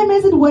time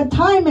is it? What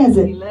time is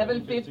it?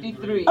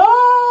 11:53.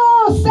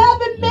 Oh,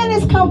 7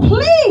 minutes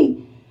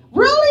complete.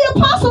 Really,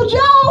 Apostle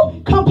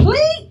Joe?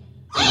 Complete?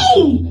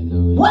 Hey,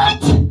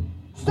 what?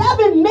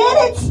 7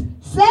 minutes?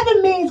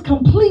 7 means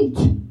complete.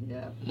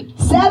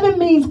 7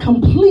 means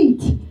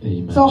complete.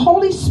 Amen. So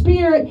Holy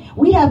Spirit,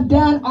 we have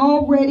done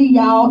already,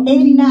 y'all,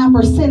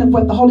 89% of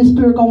what the Holy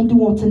Spirit gonna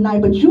do on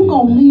tonight. But you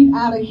gonna leave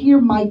out of here,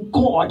 my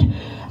God.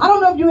 I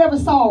don't know if you ever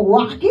saw a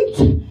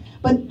rocket,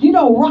 but you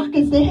know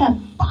rockets, they have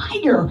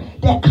fire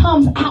that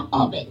comes out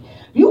of it.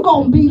 You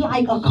gonna be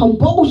like a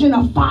convulsion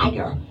of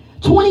fire.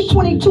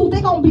 2022,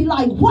 they're gonna be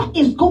like, what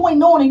is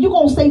going on? And you're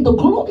gonna say, the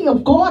glory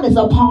of God is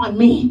upon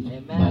me.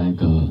 My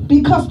God.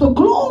 Because the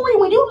glory,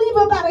 when you leave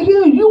up out of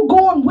here, you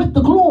going with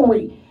the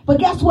glory. But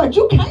guess what?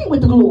 You came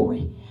with the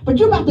glory. But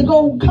you're about to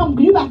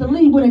you're about to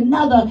leave with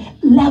another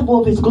level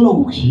of his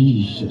glory.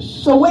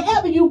 Jesus. So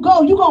wherever you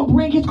go, you're going to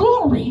bring his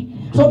glory.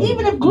 So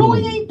even if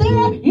glory ain't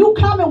there, you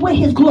coming with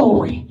his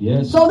glory.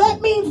 Yes. So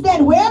that means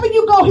that wherever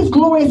you go, his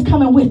glory is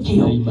coming with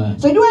you. Amen.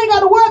 So you ain't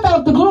got to worry about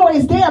if the glory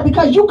is there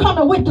because you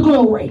coming with the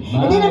glory.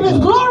 My and then if his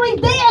God. glory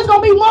there, it's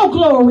going to be more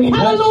glory. Yes.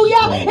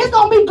 Hallelujah. It's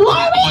going to be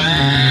glorious.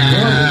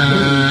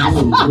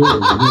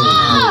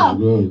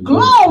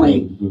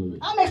 Glory.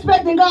 I'm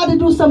expecting God to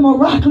do some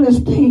miraculous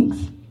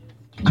things.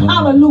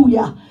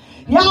 Hallelujah.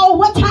 Y'all,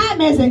 what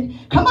time is it?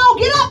 Come on,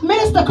 get up,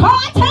 Minister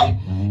Carter.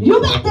 You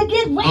got to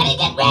get ready,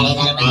 get ready,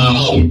 get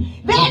ready.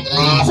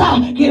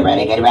 Evangelist, get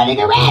ready, get ready,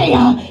 get ready.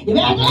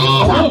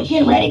 Evangelist,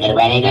 get ready, get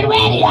ready, get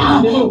ready.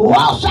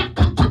 Whoa,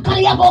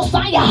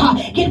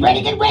 get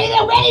ready, get ready,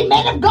 get ready.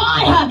 Men of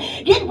God,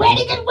 get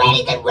ready, get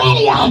ready, get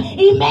ready.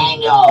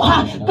 Emmanuel,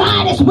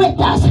 God is with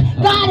us.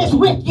 God is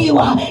with you.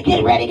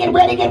 Get ready, get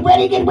ready, get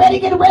ready, get ready,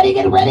 get ready,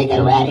 get ready,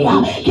 get ready.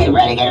 Get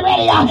ready, get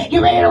ready.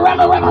 Get ready to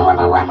rumble.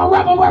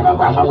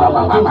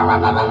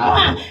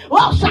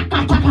 Whoa,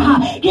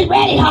 get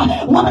ready.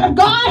 Woman of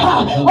God,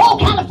 oh,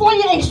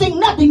 California ain't seen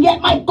nothing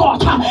yet, my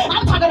God.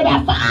 I'm talking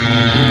about fire.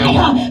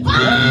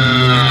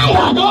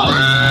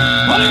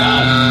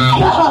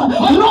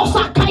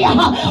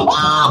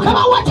 Oh, come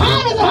on, what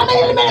time is it? How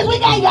many minutes we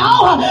got,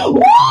 y'all?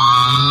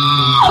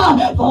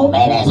 Whoa! 4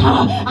 minutes.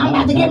 I'm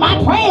about to get my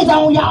praise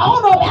on, y'all. I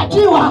don't know about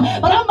you,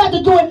 but I'm about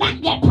to do a not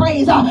yet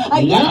praise.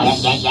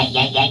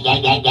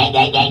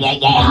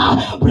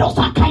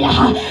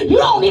 You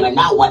don't even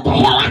know what the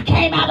hell I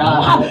came out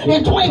of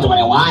in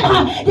 2021.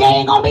 There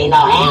ain't gonna be no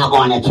hell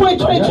going in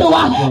 2022.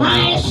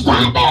 I ain't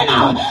stopping.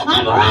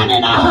 I'm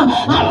running.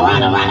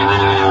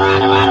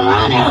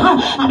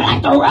 I'm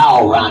like the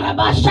road runner,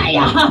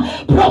 Messiah.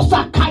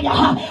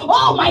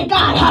 Oh my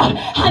God.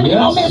 How many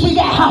more minutes we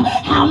got?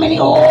 How many?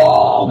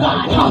 Oh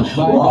God.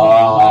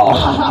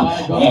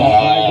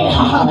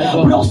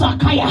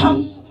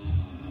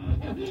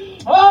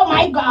 Oh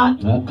my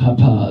God.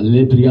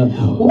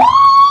 Woo!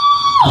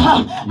 I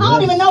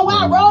don't even know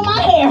why I rolled my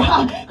hair,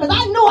 because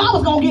I knew I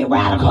was going to get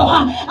radical.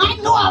 I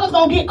knew I was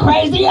going to get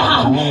crazy,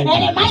 and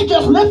it might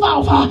just lift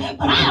off,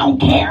 but I don't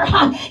care,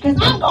 because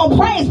I'm going to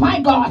praise my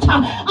God.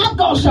 I'm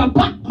going to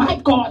shabbat my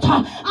God.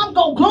 I'm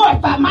going to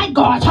glorify my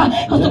God,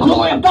 because the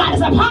glory of God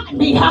is upon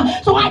me,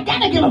 so I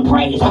got to give him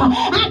praise.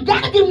 I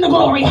got to give him the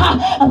glory.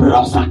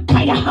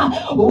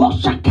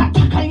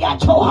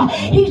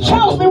 He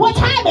chose me. What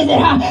time is it?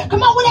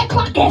 Come on, where that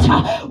clock is?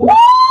 Woo!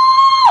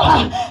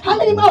 How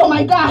many more? Oh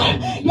my God.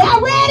 Y'all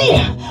ready?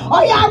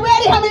 Are y'all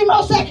ready? How many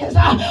more seconds?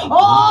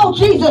 Oh,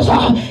 Jesus.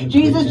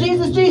 Jesus.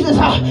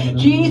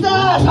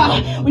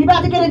 We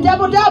about to get a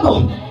double.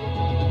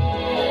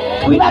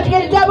 We about to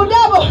get a double.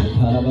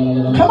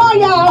 Come on,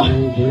 y'all.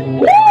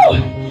 Woo!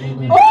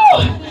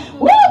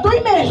 3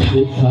 minutes.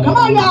 Come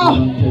on, y'all.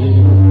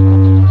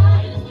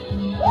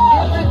 Woo!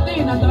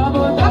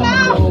 Come on.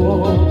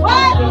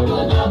 What?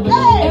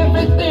 Hey.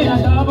 Everything a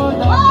double.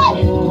 What?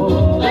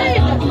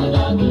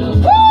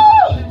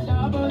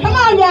 Come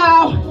on,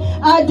 y'all.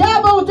 A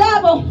double.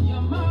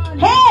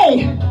 Hey.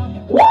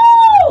 Woo.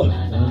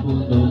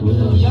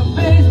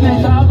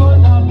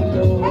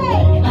 Hey.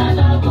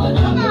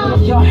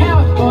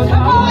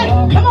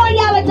 Come on,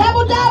 y'all. A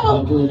double.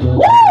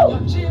 Woo.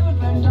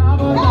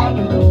 Hey.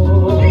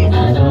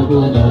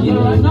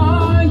 You're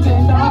anointed.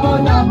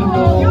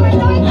 You're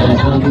anointed.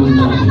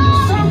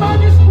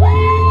 Somebody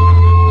scream.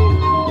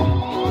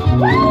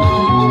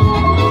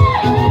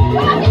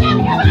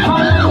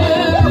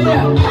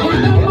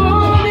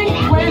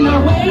 When I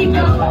wake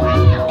up,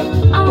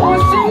 I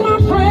will sing my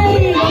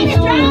praise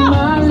to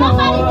my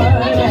Lord.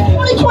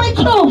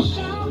 2022,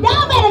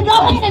 y'all better go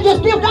ahead and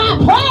just give God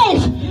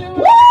praise.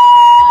 Woo!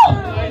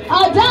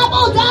 A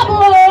double.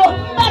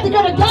 About to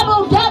get a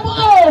double.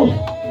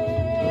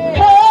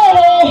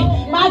 Hey,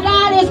 my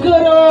God is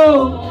good.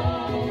 Oh.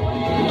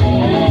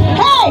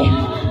 Hey.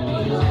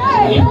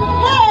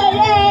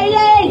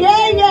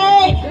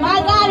 My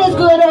God is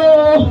good.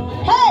 Oh.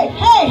 Hey.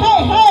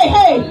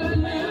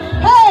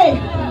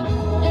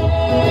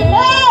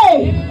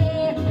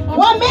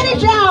 1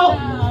 minute, y'all.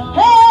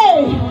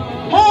 Hey.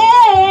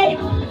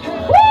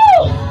 Woo.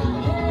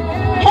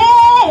 Hey.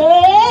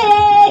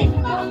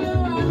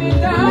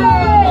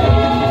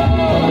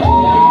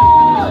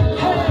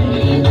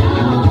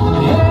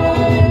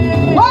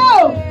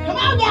 Whoa. Come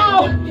on,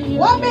 y'all.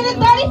 1 minute,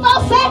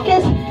 34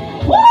 seconds.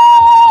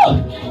 Woo.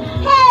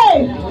 Hey.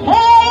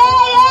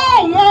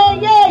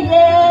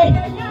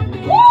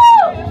 Woo.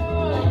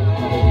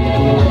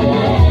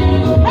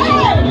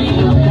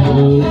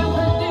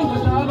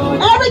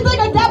 Everything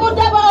a double,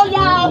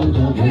 y'all.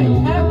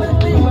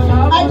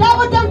 A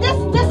double.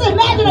 Just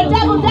imagine a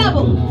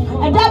double.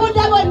 A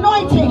double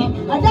anointing.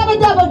 A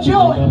double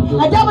joy.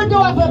 A double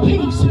door of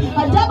peace.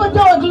 A double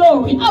door of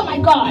glory. Oh my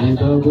God.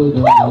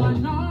 Woo.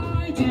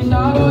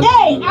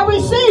 Hey, I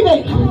receive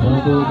it.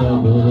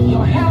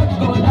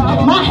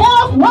 My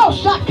health. Whoa,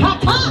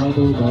 shakata.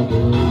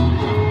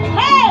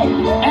 Hey.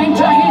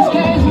 Enter his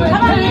gates with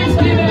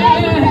thanksgiving.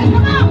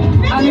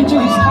 And into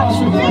his house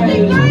with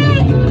praise.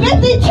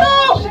 52,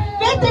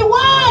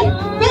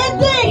 51,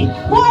 50,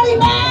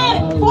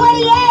 49,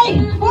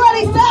 48,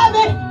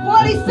 47,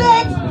 46.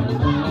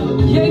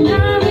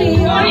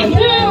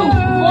 42,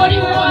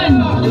 41,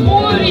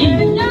 40,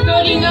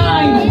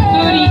 39,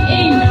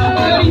 38,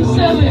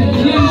 37,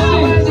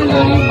 36,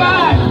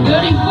 35,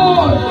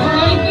 34,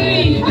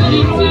 33,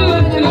 32,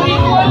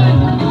 31,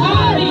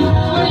 30,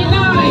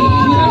 29,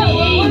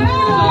 38,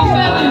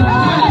 37,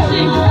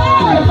 36,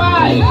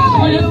 35,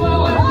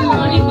 24,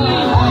 23,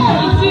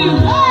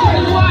 32, 31,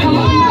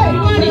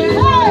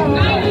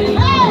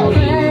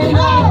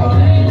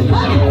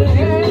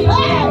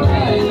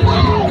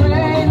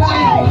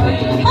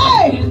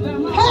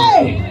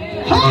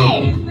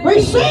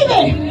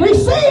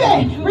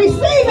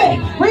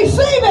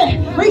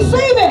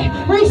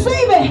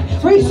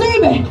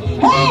 Receive it.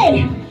 Hey,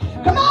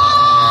 come on,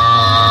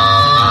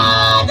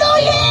 New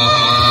Year!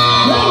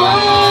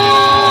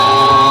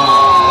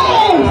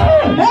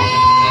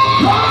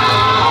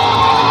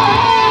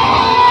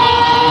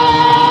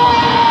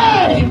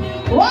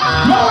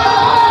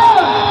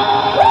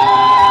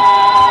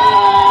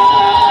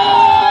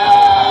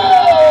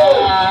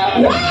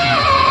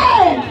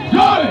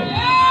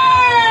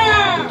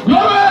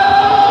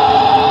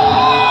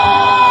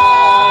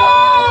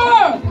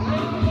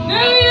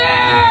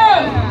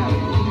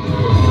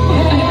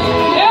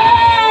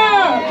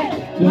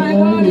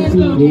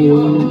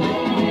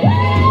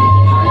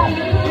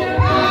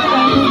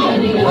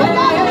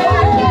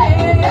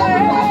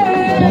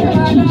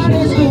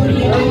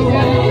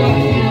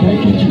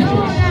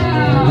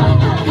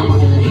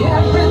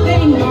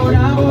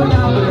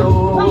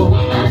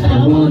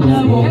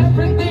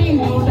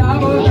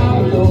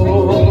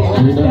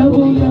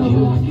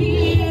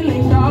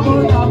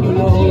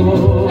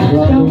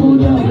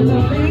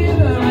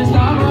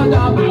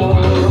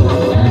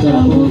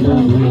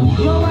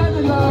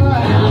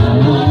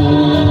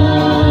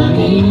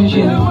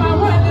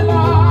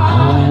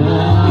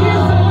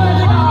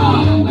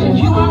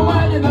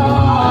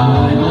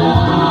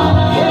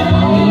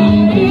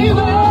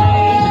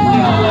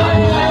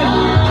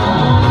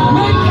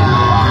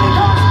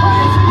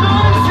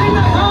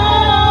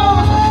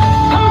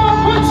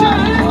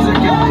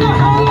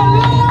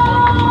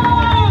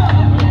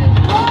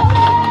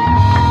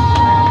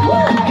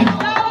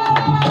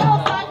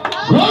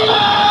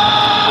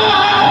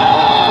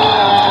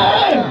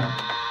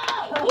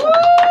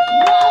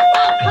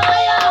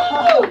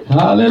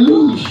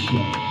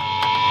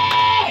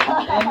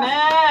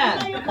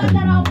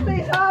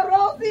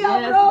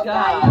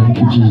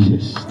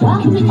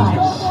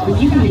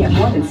 You can get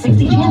more than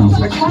 60 channels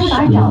for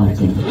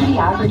 $25 in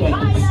 3-hour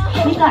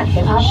days. We've got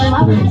hip-hop for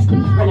lovers,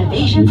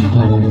 renovations for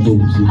lovers.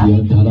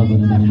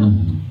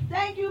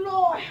 Thank you,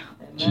 Lord.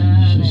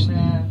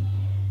 Amen.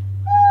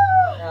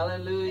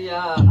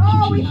 Hallelujah.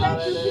 Oh, we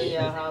thank you, Jesus.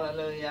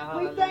 Hallelujah.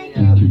 We thank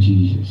you. Thank you,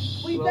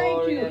 Jesus. We thank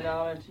Glory you. and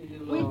honor to you,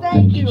 We Lord.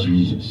 thank you.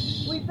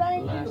 Jesus. We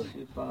thank Bless you.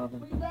 you, Father.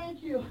 We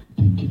thank you.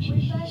 Thank you, We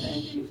Jesus. thank you,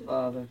 Thank you, Jesus.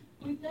 Father.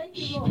 We thank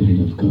you, Lord. Spirit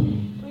of God.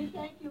 We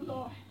thank you,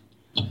 Lord.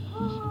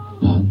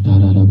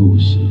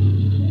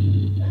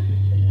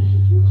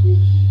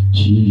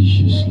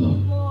 Jesus,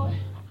 Lord.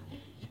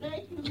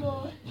 Thank you,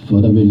 Lord.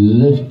 Father, we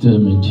lift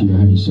them into your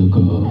hands, O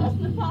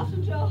God.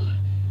 Apostle Joe.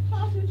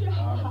 Apostle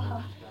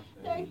Joe.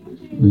 Thank you,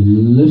 Jesus. We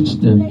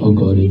lift them, O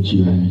God, into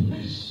your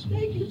hands.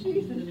 Thank you,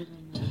 Jesus.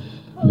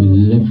 We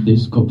lift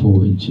this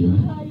couple into your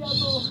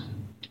hands.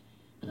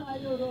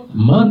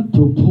 Man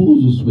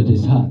proposes with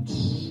his heart,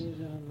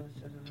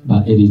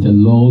 but it is the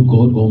Lord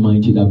God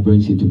Almighty that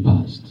brings it to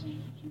pass.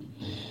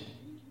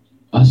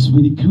 As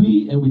we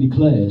decree and we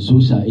declare,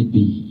 so shall it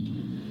be.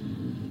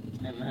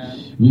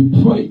 Amen.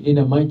 We pray in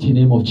the mighty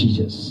name of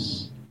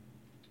Jesus.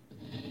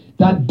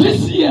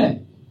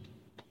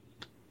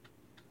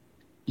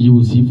 you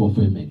will see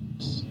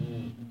fulfillment.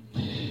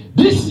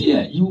 This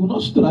year, you will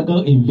not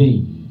struggle in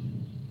vain.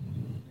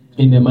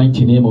 In the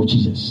mighty name of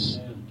Jesus.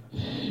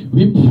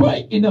 We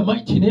pray in the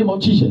mighty name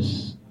of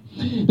Jesus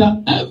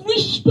that every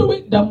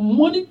spirit that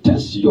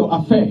monitors your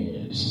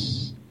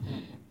affairs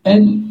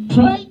and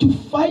try to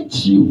fight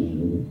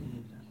you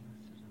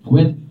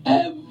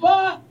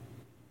whenever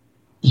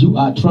you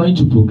are trying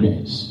to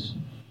progress,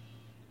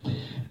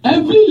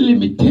 every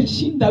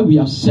limitation that we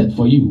have set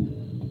for you,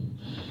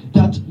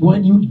 that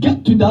when you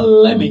get to that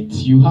limit,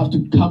 you have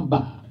to come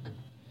back.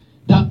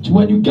 That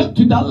when you get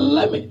to that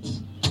limit,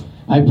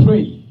 I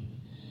pray,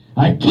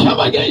 I come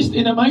against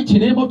in the mighty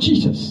name of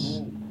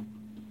Jesus.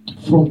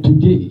 From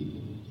today,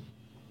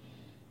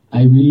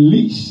 I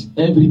release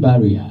every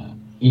barrier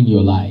in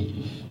your life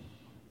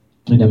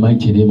in the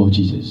mighty name of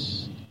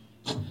Jesus.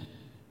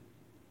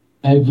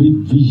 Every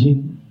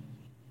vision,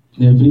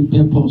 every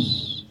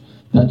purpose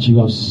that you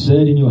have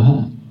set in your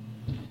heart,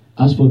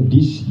 as for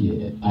this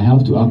year, I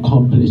have to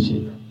accomplish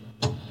it.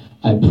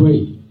 I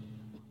pray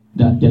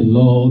that the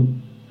Lord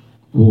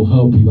will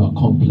help you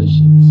accomplish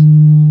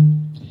it.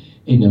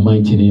 In the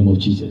mighty name of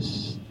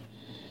Jesus.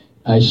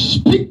 I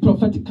speak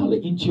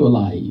prophetically into your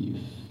life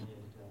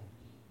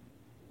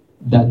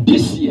that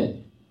this year,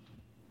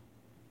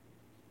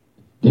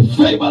 the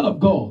favor of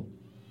God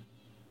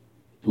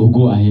will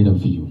go ahead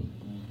of you.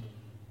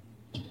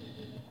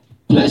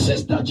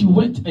 Places that you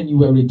went and you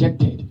were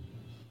rejected,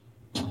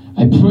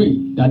 I pray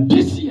that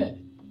this year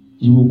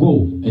you will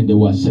go and they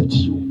will accept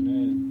you.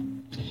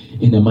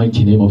 In the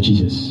mighty name of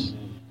Jesus.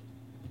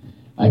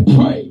 I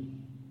pray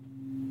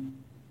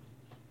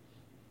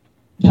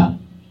that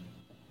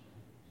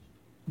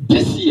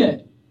this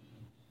year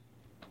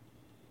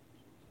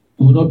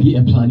will not be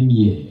a planning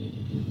year.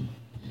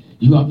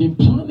 You have been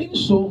planning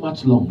so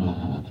much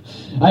longer.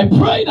 I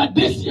pray that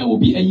this year will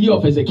be a year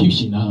of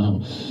execution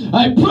now.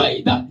 I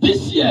pray that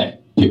this year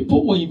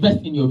people will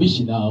invest in your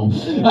vision now.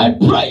 I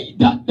pray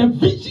that the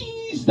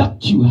visions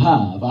that you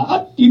have,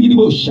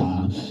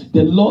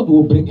 the Lord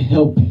will bring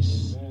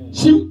helpers,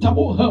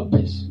 suitable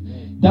helpers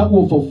that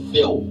will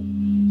fulfill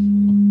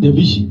the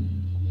vision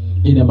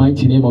in the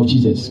mighty name of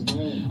Jesus.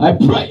 I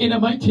pray in the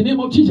mighty name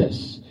of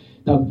Jesus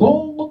that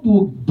God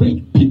will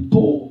bring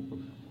people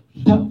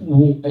that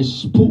will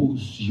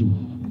expose you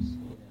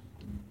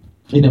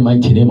in the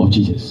mighty name of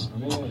Jesus.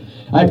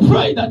 I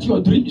pray that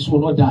your dreams will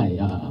not die.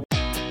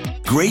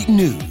 Great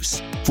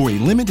news. For a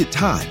limited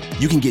time,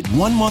 you can get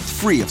 1 month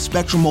free of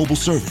Spectrum Mobile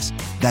service.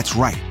 That's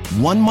right,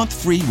 1 month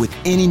free with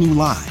any new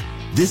line.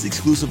 This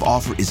exclusive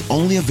offer is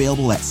only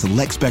available at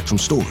select Spectrum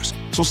stores,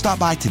 so stop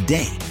by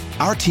today.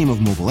 Our team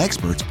of mobile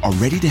experts are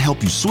ready to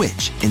help you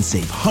switch and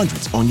save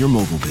hundreds on your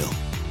mobile bill.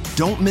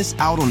 Don't miss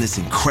out on this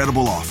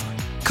incredible offer.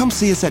 Come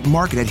see us at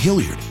Market at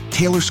Hilliard,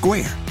 Taylor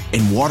Square,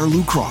 and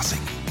Waterloo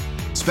Crossing.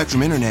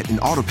 Spectrum Internet and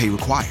autopay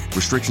required.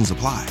 Restrictions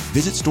apply.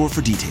 Visit store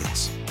for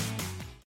details.